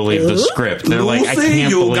even believe the script. They're like, "I can't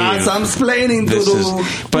you believe got some explaining to do."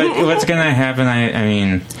 But what's going to happen? I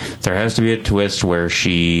mean, there has to be a twist where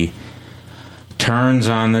she turns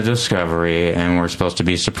on the Discovery, and we're supposed to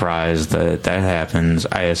be surprised that happens.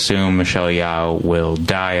 I assume Michelle Yeoh will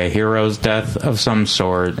die a hero's death of some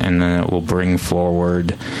sort, and then it will bring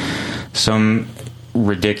forward some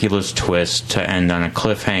ridiculous twist to end on a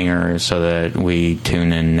cliffhanger so that we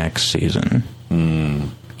tune in next season.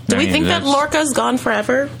 Do we think that Lorca's gone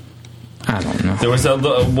forever? I don't know. There was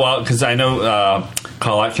because I know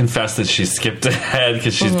Colette confessed that she skipped ahead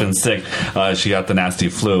because she's been sick. She got the nasty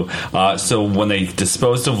flu. So when they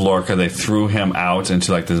disposed of Lorca, they threw him out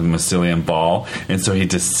into like the mycelium ball, and so he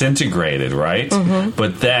disintegrated, right?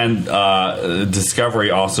 But then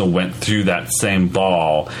Discovery also went through that same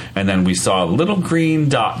ball, and then we saw a little green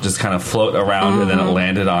dot just kind of float around, and then it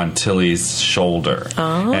landed on Tilly's shoulder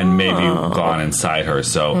and maybe gone inside her.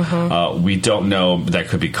 So we don't know. That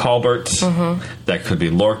could be Colbert. That could be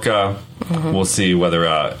Lorca. We'll see whether,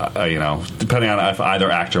 depending on if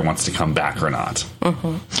either actor wants to come back or not.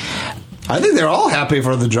 I think they're all happy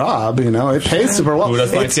for the job. It pays super well. Who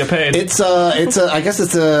doesn't like to get paid? I guess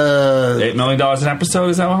it's a $8 million an episode.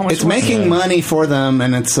 Is that how much? It's making money for them,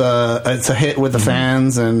 and it's a hit with the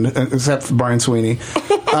fans, and except for Brian Sweeney.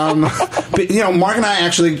 But Mark and I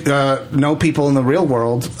actually know people in the real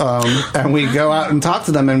world, and we go out and talk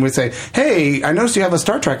to them, and we say, "Hey, I noticed you have a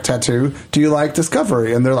Star Trek tattoo. Do you like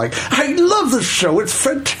Discovery?" And they're like, "I love the show. It's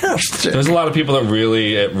fantastic." There's a lot of people that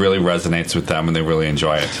it really resonates with them, and they really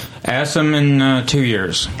enjoy it. Ask them in 2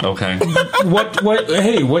 years. Okay.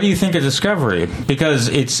 Hey, what do you think of Discovery? Because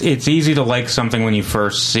it's easy to like something when you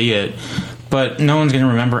first see it, but no one's going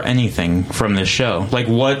to remember anything from this show. Like,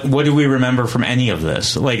 what do we remember from any of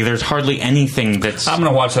this? Like, there's hardly anything that's... I'm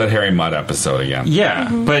going to watch that Harry Mudd episode again. Yeah,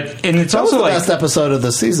 and it's that also was the best episode of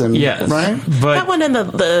the season, right? But that one in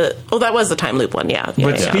that was the time loop one, yeah.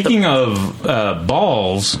 But speaking of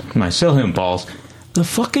balls, mycelium balls... The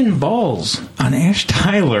fucking balls on Ash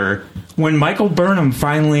Tyler when Michael Burnham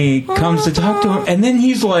finally comes to talk to him. And then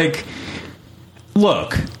he's like,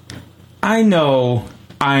 "Look, I know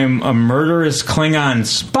I'm a murderous Klingon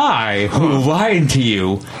spy who lied to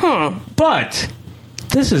you, but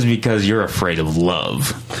this is because you're afraid of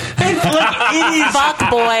love." And, it is,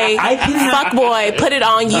 fuck boy, put it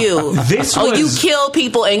on you. You kill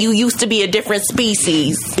people and you used to be a different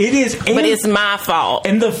species. It is, but it's my fault.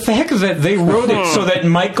 And the fact that they wrote it so that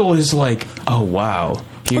Michael is like, "Oh wow,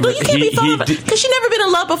 Well, you can't be falling because she never been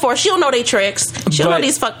in love before. She don't know they tricks. She don't know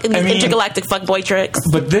these intergalactic fuckboy tricks.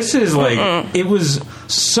 But this is like it was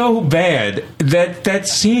so bad that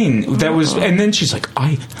scene that was, and then she's like,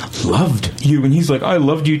 "I loved you," and he's like, "I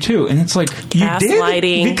loved you too," and it's like you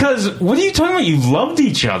did because what are you talking about? You loved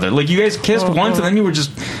each other, like you guys kissed once, and then you were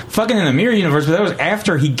just fucking in the mirror universe. But that was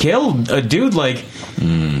after he killed a dude. Like,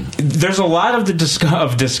 there's a lot of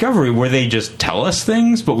of Discovery where they just tell us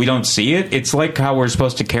things, but we don't see it. It's like how we're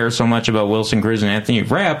supposed to care so much about Wilson Cruz and Anthony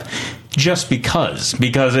Rapp just because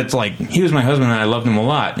it's like he was my husband and I loved him a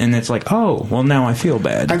lot, and it's like, oh well, now I feel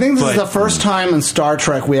bad. I think this is the first time in Star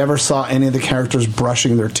Trek we ever saw any of the characters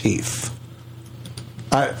brushing their teeth.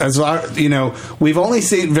 We've only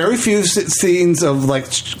seen very few scenes of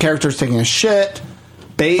like characters taking a shit,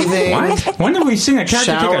 bathing. What? When have we seen a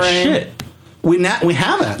character take a shit? We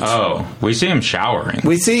haven't. Oh, we see him showering.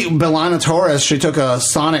 We see B'Elanna Torres. She took a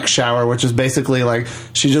sonic shower, which is basically like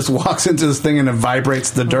she just walks into this thing and it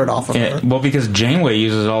vibrates the dirt off of her. Well, because Janeway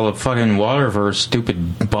uses all the fucking water for her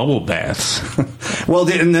stupid bubble baths. Well,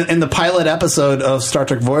 in the pilot episode of Star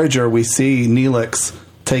Trek Voyager, we see Neelix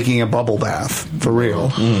taking a bubble bath for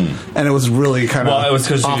real, and it was really kind of it was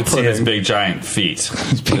because you could see his big giant feet.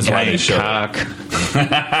 His big giant cock.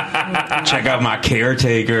 Check out my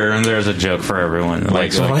caretaker, and there's a joke for everyone.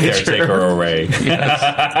 Like caretaker array.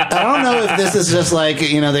 Yes. I don't know if this is just like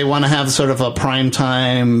they want to have sort of a prime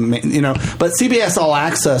time, but CBS All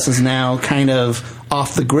Access is now kind of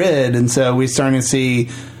off the grid, and so we're starting to see,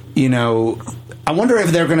 I wonder if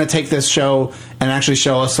they're going to take this show and actually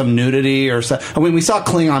show us some nudity or stuff. I mean, we saw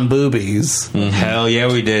Klingon boobies. Mm-hmm. Hell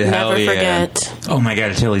yeah, we did. Hell Never yeah. forget. Oh my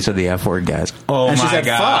god, Tilly said the F word, guys. Oh and my she said,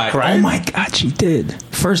 god. fuck, right? Oh my god, she did.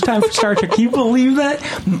 First time for Star Trek. Can you believe that?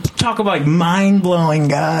 Talk about like mind blowing,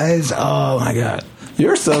 guys. Oh my god.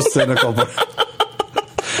 You're so cynical.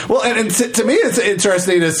 Well, and to me, it's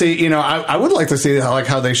interesting to see. I would like to see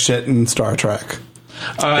how they shit in Star Trek.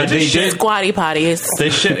 They did squatty potties. They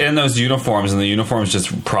shit in those uniforms, and the uniforms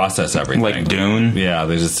just process everything. Like Dune? Yeah,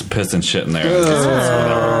 they just piss and shit in there.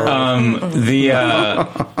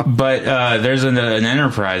 But there's an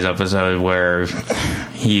Enterprise episode where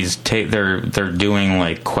they're doing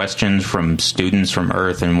like questions from students from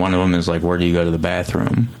Earth, and one of them is like, "Where do you go to the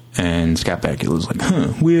bathroom?" And Scott Bakula's like,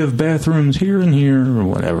 we have bathrooms here and here, or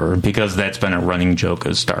whatever, because that's been a running joke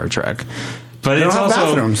of Star Trek. But they it's don't have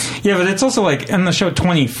also bathrooms. Yeah, but it's also like in the show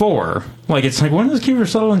 24. Like it's like, when does Kiefer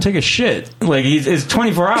Sutherland take a shit? Like it's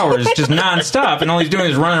 24 hours just nonstop, and all he's doing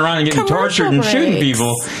is running around and getting tortured and shooting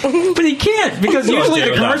people. But he can't, because usually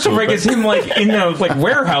the commercial break is him like in the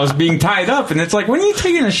warehouse being tied up, and it's like, when are you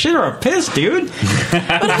taking a shit or a piss, dude?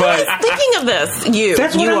 But thinking of this,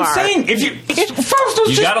 that's what I'm saying. If you Fausto's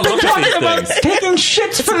just gotta look at talking these about things. taking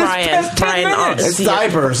shits for the past 10 minutes. It's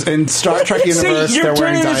diapers in Star Trek universe. See, you're they're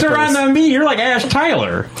wearing turning this diapers. around on me. You're like Ash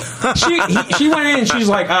Tyler. She went in and she's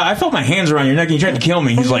like, I felt my hands around your neck and you tried to kill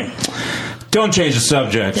me. He's like, don't change the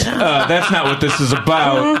subject. That's not what this is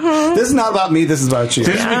about. This is not about me. This is about you.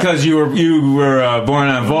 This is because you were born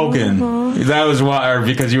on Vulcan. That was why, or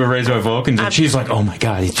because you were raised by Vulcans. And she's like, oh my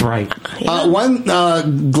god, he's right. One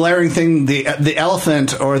glaring thing: the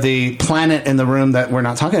elephant or the planet in the room that we're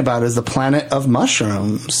not talking about is the planet of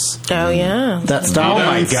mushrooms. Oh yeah, that's oh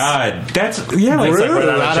my god, that's Genesis.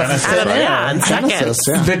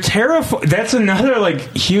 The that's another like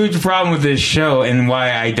huge problem with this show, and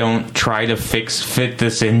why I don't try to fit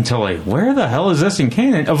this into like, where the hell is this in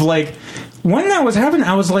canon? Of like, when that was happening,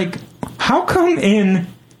 I was like, how come in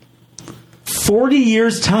 40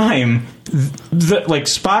 years time like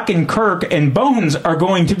Spock and Kirk and Bones are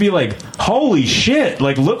going to be like, holy shit,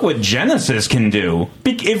 like look what Genesis can do.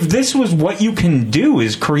 If this was what you can do,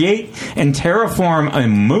 is create and terraform a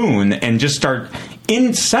moon and just start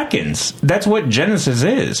in seconds. That's what Genesis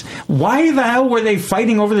is. Why the hell were they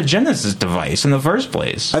fighting over the Genesis device in the first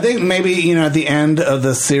place? I think maybe, at the end of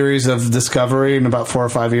the series of Discovery in about 4 or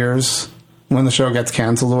 5 years, when the show gets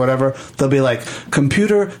canceled or whatever, they'll be like,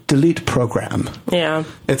 computer delete program. Yeah.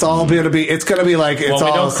 It's all going to be, like, it's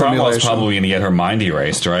all a simulation. Cromwell's probably going to get her mind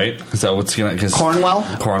erased, right? Is that what's going to... Cornwell,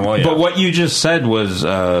 yeah. But what you just said was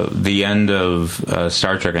the end of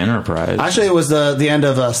Star Trek Enterprise. Actually, it was the end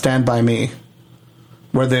of Stand By Me.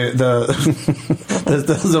 Where the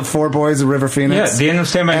The Four Boys of River Phoenix. Yeah, The End of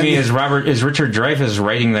Stand By Me is Richard Dreyfuss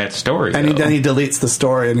writing that story. And then he deletes the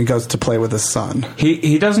story and he goes to play with his son.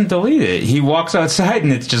 He doesn't delete it. He walks outside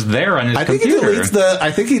and it's just there on his computer.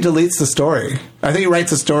 I think he deletes the story. I think he writes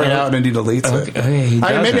the story out and he deletes it. Okay,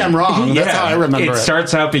 Maybe I'm wrong. That's how I remember it. It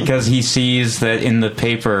starts out because he sees that in the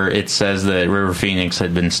paper it says that River Phoenix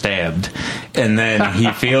had been stabbed, and then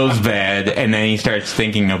he feels bad, and then he starts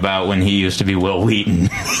thinking about when he used to be Will Wheaton,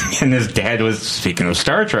 and his dad was, speaking of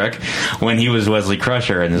Star Trek, when he was Wesley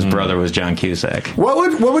Crusher, and his brother was John Cusack.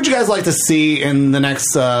 What would you guys like to see in the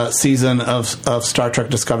next season of Star Trek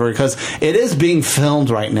Discovery? Because it is being filmed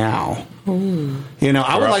right now. You know,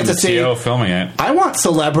 I would like to see filming it. I want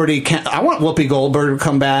celebrity. I want Whoopi Goldberg to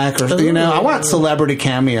come back, or I want celebrity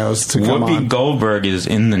cameos to come on. Whoopi Goldberg is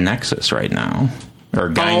in the Nexus right now, or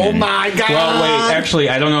Guinan. Oh my god! Well, wait, actually,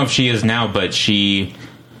 I don't know if she is now, but she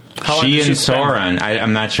and Soren.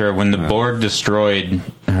 I'm not sure. When the Borg destroyed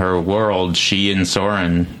her world, she and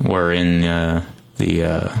Soren were in the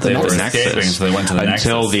Nexus. So they went to the Nexus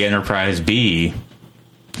until the Enterprise B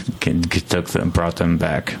brought them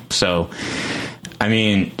back. So, I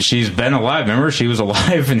mean, she's been alive. Remember, she was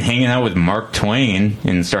alive and hanging out with Mark Twain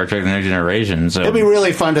in Star Trek: The Next Generation. So it'd be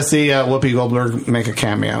really fun to see Whoopi Goldberg make a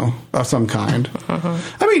cameo of some kind.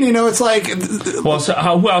 I mean, you know, it's like, well, so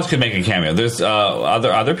who else could make a cameo? There's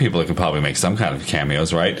other people that could probably make some kind of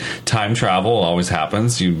cameos, right? Time travel always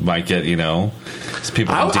happens. You might get,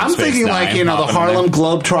 people. I'm thinking like, the Harlem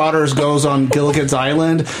Globetrotters goes on Gilligan's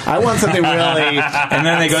Island. I want something really. And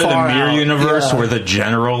then they go to the Mirror Universe where the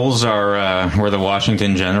generals are, where the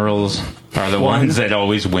Washington Generals are the ones that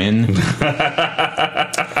always win. Okay,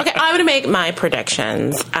 I'm going to make my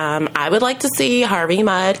predictions. I would like to see Harvey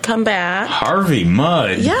Mudd come back. Harvey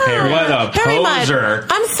Mudd? Yeah. What a poser.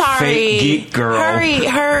 I'm sorry. Fake geek girl. Hurry.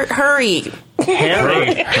 Harry.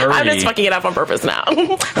 I'm just fucking it up on purpose now.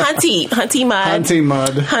 Hunty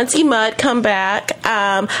Mudd, come back.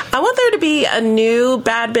 I want there to be a new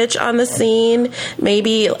bad bitch on the scene,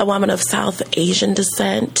 maybe a woman of South Asian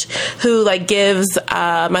descent who gives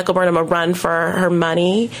Michael Burnham a run for her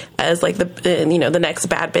money as the next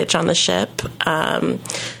bad bitch on the ship.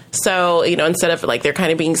 So, instead of there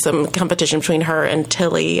kind of being some competition between her and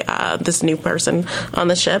Tilly, this new person on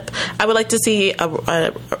the ship, I would like to see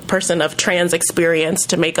a person of trans experience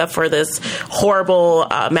to make up for this horrible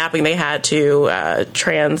mapping they had to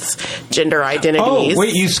transgender identities. Oh,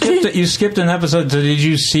 wait, you skipped an episode. Did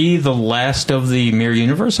you see the last of the Mirror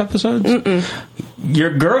Universe episodes? Mm-mm.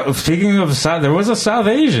 Your girl, speaking of South, there was a South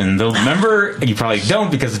Asian. Remember, you probably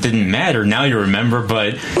don't because it didn't matter. Now you remember,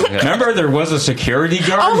 but remember there was a security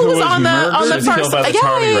guard who was on murdered? the first,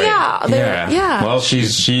 yeah. Well,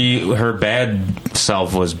 her bad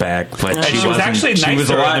self was back, but she was actually nicer. She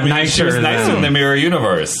was a lot nicer. She was nicer in the Mirror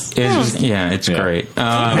Universe. It's great. It's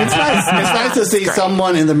nice to see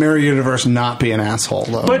someone in the Mirror Universe not be an asshole,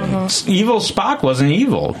 though. But evil Spock wasn't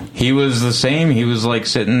evil. He was the same. He was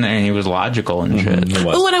sitting there and he was logical and shit.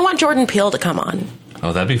 Oh, and I want Jordan Peele to come on.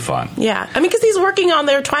 Oh, that'd be fun. Yeah. I mean, because he's working on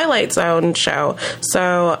their Twilight Zone show.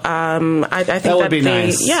 So I think that would be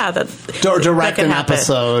nice. Yeah. Direct an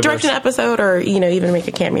episode. Direct an episode or, even make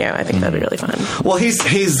a cameo. I think that'd be really fun. Well,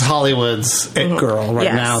 he's Hollywood's it girl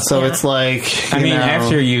now. So it's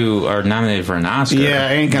after you are nominated for an Oscar, it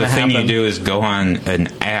ain't gonna happen. The thing you do is go on an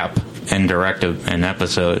app and direct an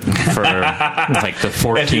episode for the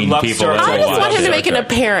 14 people. I just want him to make an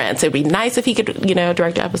appearance. It'd be nice if he could,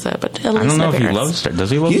 direct an episode. But at least I don't know if he loves Star. Does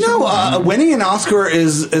he love Star? Winning an Oscar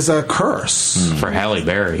is a curse for Halle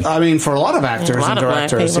Berry. I mean, for a lot of actors and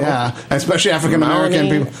directors, especially African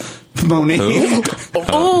American people. Monique.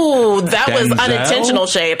 Oh, that was unintentional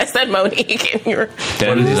shade. I said Monique. And you're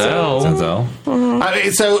Denzel.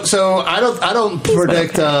 So I don't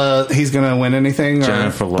predict he's going to win anything.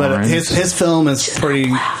 Jennifer Lawrence. But his film is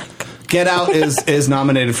pretty. Get Out is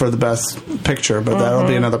nominated for the best picture, but that'll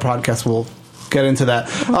be another podcast. We'll get into that.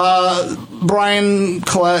 Brian,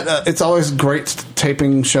 Colette, it's always great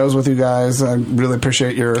taping shows with you guys. I really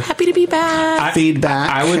appreciate your happy to be back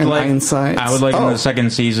feedback. Insights. I would like in the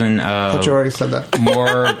second season. But you already said that.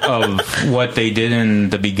 More of what they did in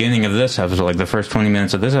the beginning of this episode, the first 20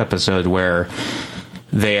 minutes of this episode, where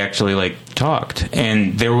they actually talked,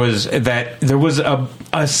 and there was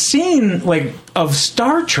a scene of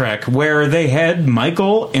Star Trek where they had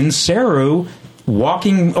Michael and Saru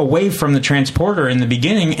walking away from the transporter in the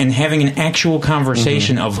beginning and having an actual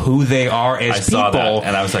conversation of who they are as people. I saw that,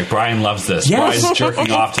 and I was like, Brian loves this. Yes. Brian's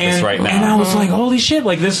jerking off to this right now. And I was like, holy shit,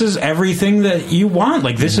 this is everything that you want.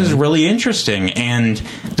 This is really interesting. And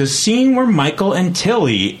the scene where Michael and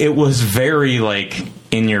Tilly, it was very,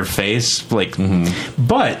 in your face.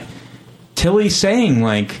 But Tilly saying,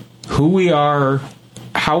 like, who we are,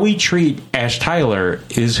 how we treat Ash Tyler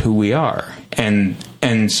is who we are. And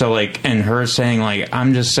so, like, and her saying, like,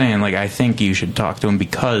 I'm just saying, like, I think you should talk to him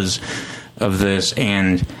because of this.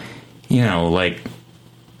 And, you know, like,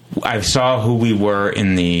 I saw who we were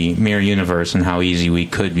in the Mirror Universe and how easy we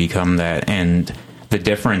could become that. And the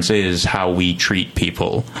difference is how we treat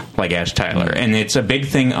people like Ash Tyler. And it's a big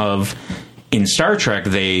thing of, in Star Trek,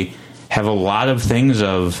 they have a lot of things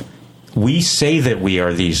of, we say that we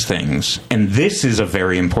are these things. And this is a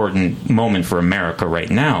very important moment for America right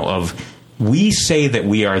now of, we say that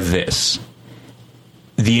we are this.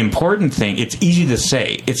 The important thing, it's easy to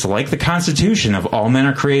say. It's like the Constitution of all men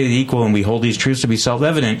are created equal and we hold these truths to be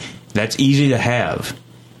self-evident. That's easy to have.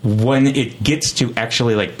 When it gets to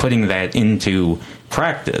actually like putting that into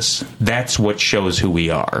practice, that's what shows who we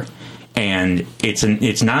are. And it's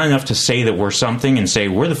not enough to say that we're something and say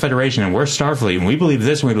we're the Federation and we're Starfleet and we believe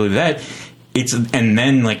this and we believe that. And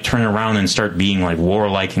then like turn around and start being like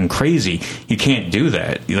warlike and crazy. You can't do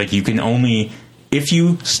that. Like, you can only, if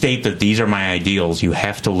you state that these are my ideals, you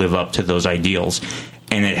have to live up to those ideals.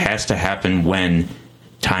 And it has to happen when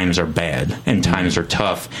times are bad and times are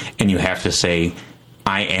tough. And you have to say,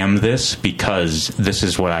 I am this because this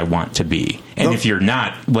is what I want to be. And if you're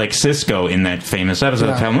not, like Cisco in that famous episode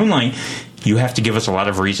of Tal Moonlight, you have to give us a lot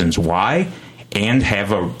of reasons why and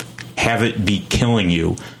have it be killing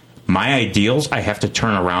you. My ideals I have to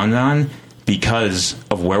turn around on because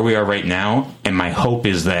of where we are right now, and my hope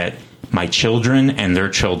is that my children and their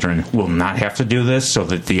children will not have to do this, so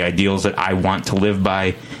that the ideals that I want to live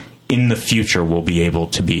by in the future will be able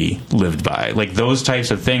to be lived by. Like, those types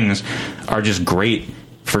of things are just great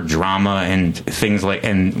for drama and things like,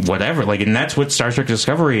 and whatever. Like, and that's what Star Trek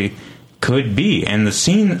Discovery could be. And the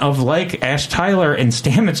scene of like Ash Tyler and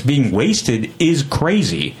Stamets being wasted is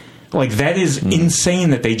crazy. Like, that is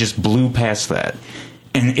insane that they just blew past that.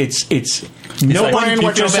 And it's no like, one. Brian,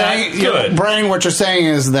 what you're saying, Brian, what you're saying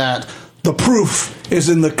is that the proof is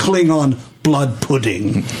in the Klingon blood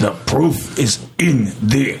pudding. The proof is in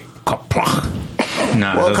the Qapla'.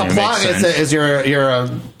 No, well, Qapla' is your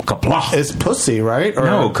Qapla' is pussy, right? Or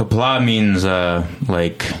no, Qapla' means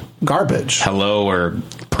like garbage. Hello or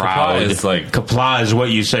proud. Qapla' is like Qapla' is what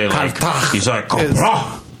you say. Like you say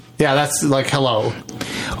Qapla'. Yeah, that's like hello.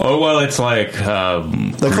 Oh, well, it's like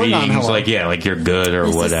greetings, like, yeah, like you're good or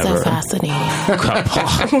this whatever. Is so fascinating.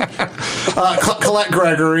 Colette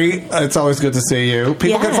Gregory, it's always good to see you.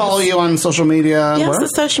 People can follow you on social media. Yes, the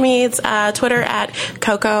social media's Twitter at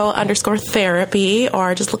Coco_therapy,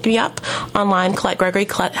 or just look me up online, Colette Gregory.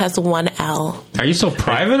 Colette has one L. Are you so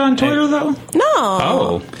private on Twitter, though? No.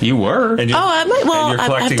 Oh, you were. And I might. Well, and you're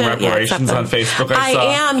collecting reparations on Facebook. I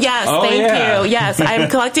am. Yes, thank you. Yes, I'm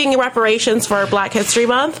collecting reparations for Black History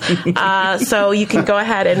Month. So you can go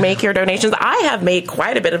ahead and make your donations. I have made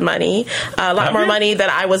quite a bit of money, a lot more money than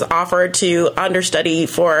I was offered to understudy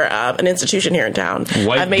for an institution here in town.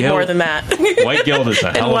 I've made more than that. White guilt is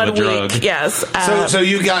a hell of a drug. Week, yes. So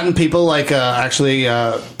you've gotten people like actually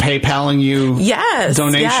PayPaling you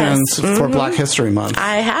donations for Black History Month.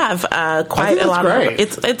 I have quite a lot of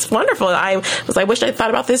it's wonderful. I wish I thought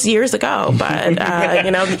about this years ago,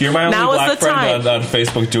 but you're my only now Black is the friend time. on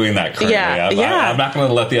Facebook doing that currently. I'm not going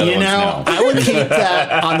to let the other ones know. I would keep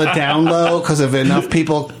that on the down low, because if enough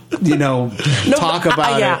people talk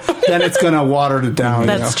about it, then it's going to water it down.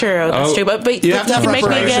 That's true. That's true. But you have to have make me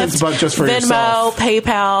reparations, but just for Venmo, yourself.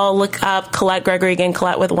 PayPal. Look up Colette Gregory again.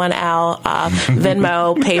 Colette with one L.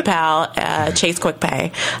 Venmo, PayPal, Chase Quick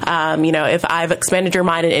Pay. If I've expanded your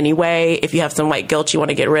mind in any way, if you have some white guilt you want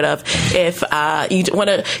to get rid of, if you want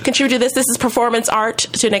to contribute to this is performance art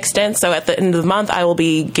to an extent. So at the end of the month, I will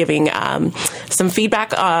be giving some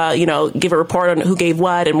feedback. Give a report on who gave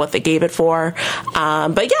what and what they gave it for.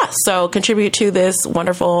 So contribute to this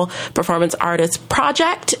wonderful performance artist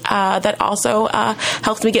project that also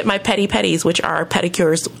helps me get my petty petties, which are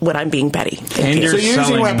pedicures when I'm being petty. Thank you. So you're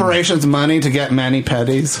using reparations money to get mani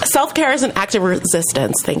pedis? Self-care is an act of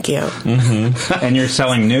resistance. Thank you. Mm-hmm. And you're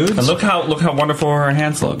selling nudes? And look how wonderful her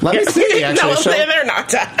hands look. Let me see, actually. No, they're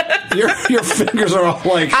not. Your fingers are all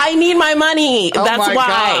like... I need my money. Oh, That's my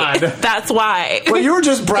why. God. That's why. Well, you were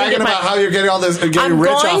just bragging about how you're getting all this, getting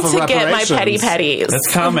rich off of reparations. I'm going to get my petty petties.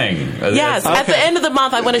 That's coming. Yes. Okay. At the end of the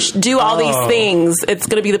month, I want to do all these things. It's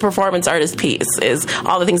going to be the performance artist piece, is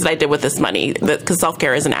all the things that I did with this money, because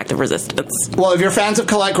self-care is an act of resistance. Well, if you're fans of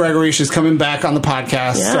Colette Gregory, she's coming back on the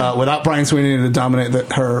podcast without Brian Sweeney to dominate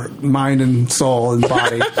her mind and soul and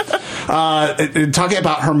body. Talking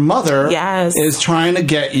about her mother is trying to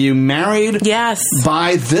get you married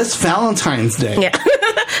by this Valentine's Day. Yeah.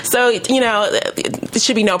 So, it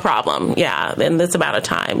should be no problem. Yeah, in this amount of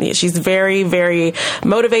time. She's very, very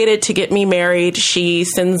motivated to get me married. She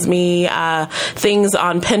sends me things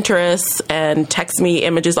on Pinterest and texts me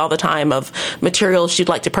images all the time of materials she'd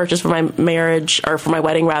like to purchase for my marriage, or for my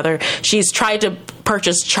wedding rather. She's tried to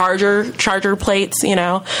purchase charger plates, and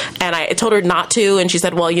I told her not to, and she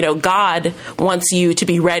said, well, God wants you to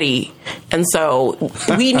be ready, and so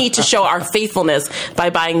we need to show our faithfulness by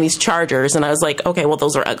buying these chargers. And I was like, okay, well,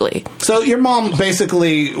 those are ugly. So your mom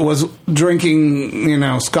basically was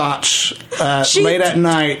drinking, scotch late at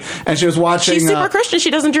night, and she was watching. She's super Christian.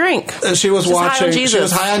 She doesn't drink. She was watching. She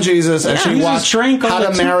was high on Jesus, and she watched How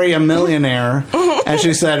to Marry a Millionaire, and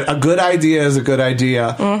she said a good idea is a good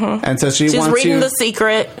idea, and so she's reading The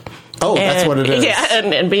Secret. Oh, that's what it is. Yeah,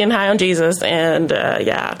 and being high on Jesus, and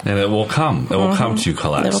yeah. And it will come. It will come to you,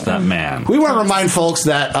 Colette, that man. We want to remind folks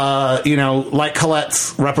that, like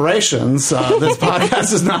Colette's reparations, this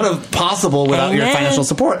podcast is not possible without your financial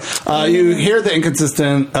support. You hear the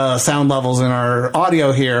inconsistent sound levels in our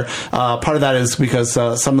audio here. Part of that is because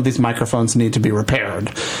some of these microphones need to be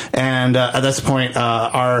repaired. And at this point,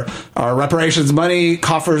 our reparations money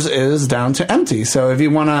coffers is down to empty. So if you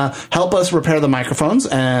want to help us repair the microphones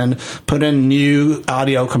and put in new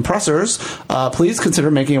audio compressors, please consider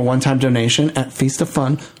making a one-time donation at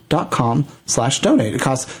feastoffun.com/donate. It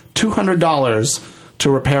costs $200 to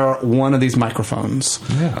repair one of these microphones.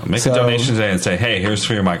 Yeah, make a donation today and say, hey, here's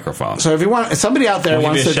for your microphone. So if you want, if somebody out there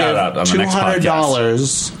wants to give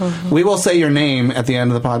 $200, we will say your name at the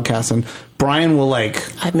end of the podcast, and Brian will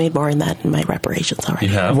I've made more than that in my reparations already.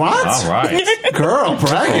 You have? What? All right. Girl,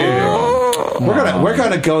 brag. We're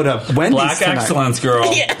gonna go to Wendy's Black tonight. excellence,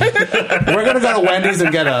 girl. Yeah. We're gonna go to Wendy's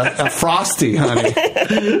and get a Frosty, honey.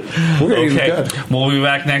 We're gonna eat good. We'll be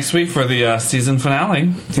back next week for the season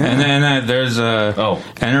finale. Yeah. And then there's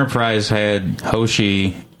Enterprise had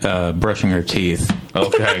Hoshi brushing her teeth.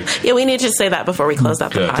 Okay. Yeah, we need to say that before we close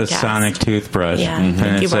out the podcast. The sonic toothbrush. Yeah. And You,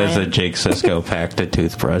 it says Brian. that Jake Sisko packed a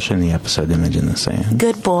toothbrush in the episode Image in the Sand.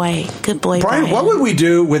 Good boy, Brian, what would we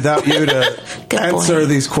do without you to Good answer boy.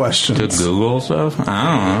 these questions? To Google stuff? I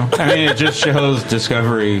don't know. I mean, it just shows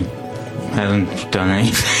Discovery hasn't done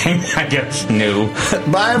anything, I guess, new.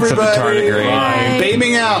 Bye, Except the everybody. tardigrade. Bye.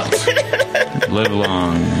 Beaming out. Live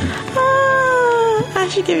long. I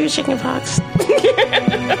should give you chicken pox.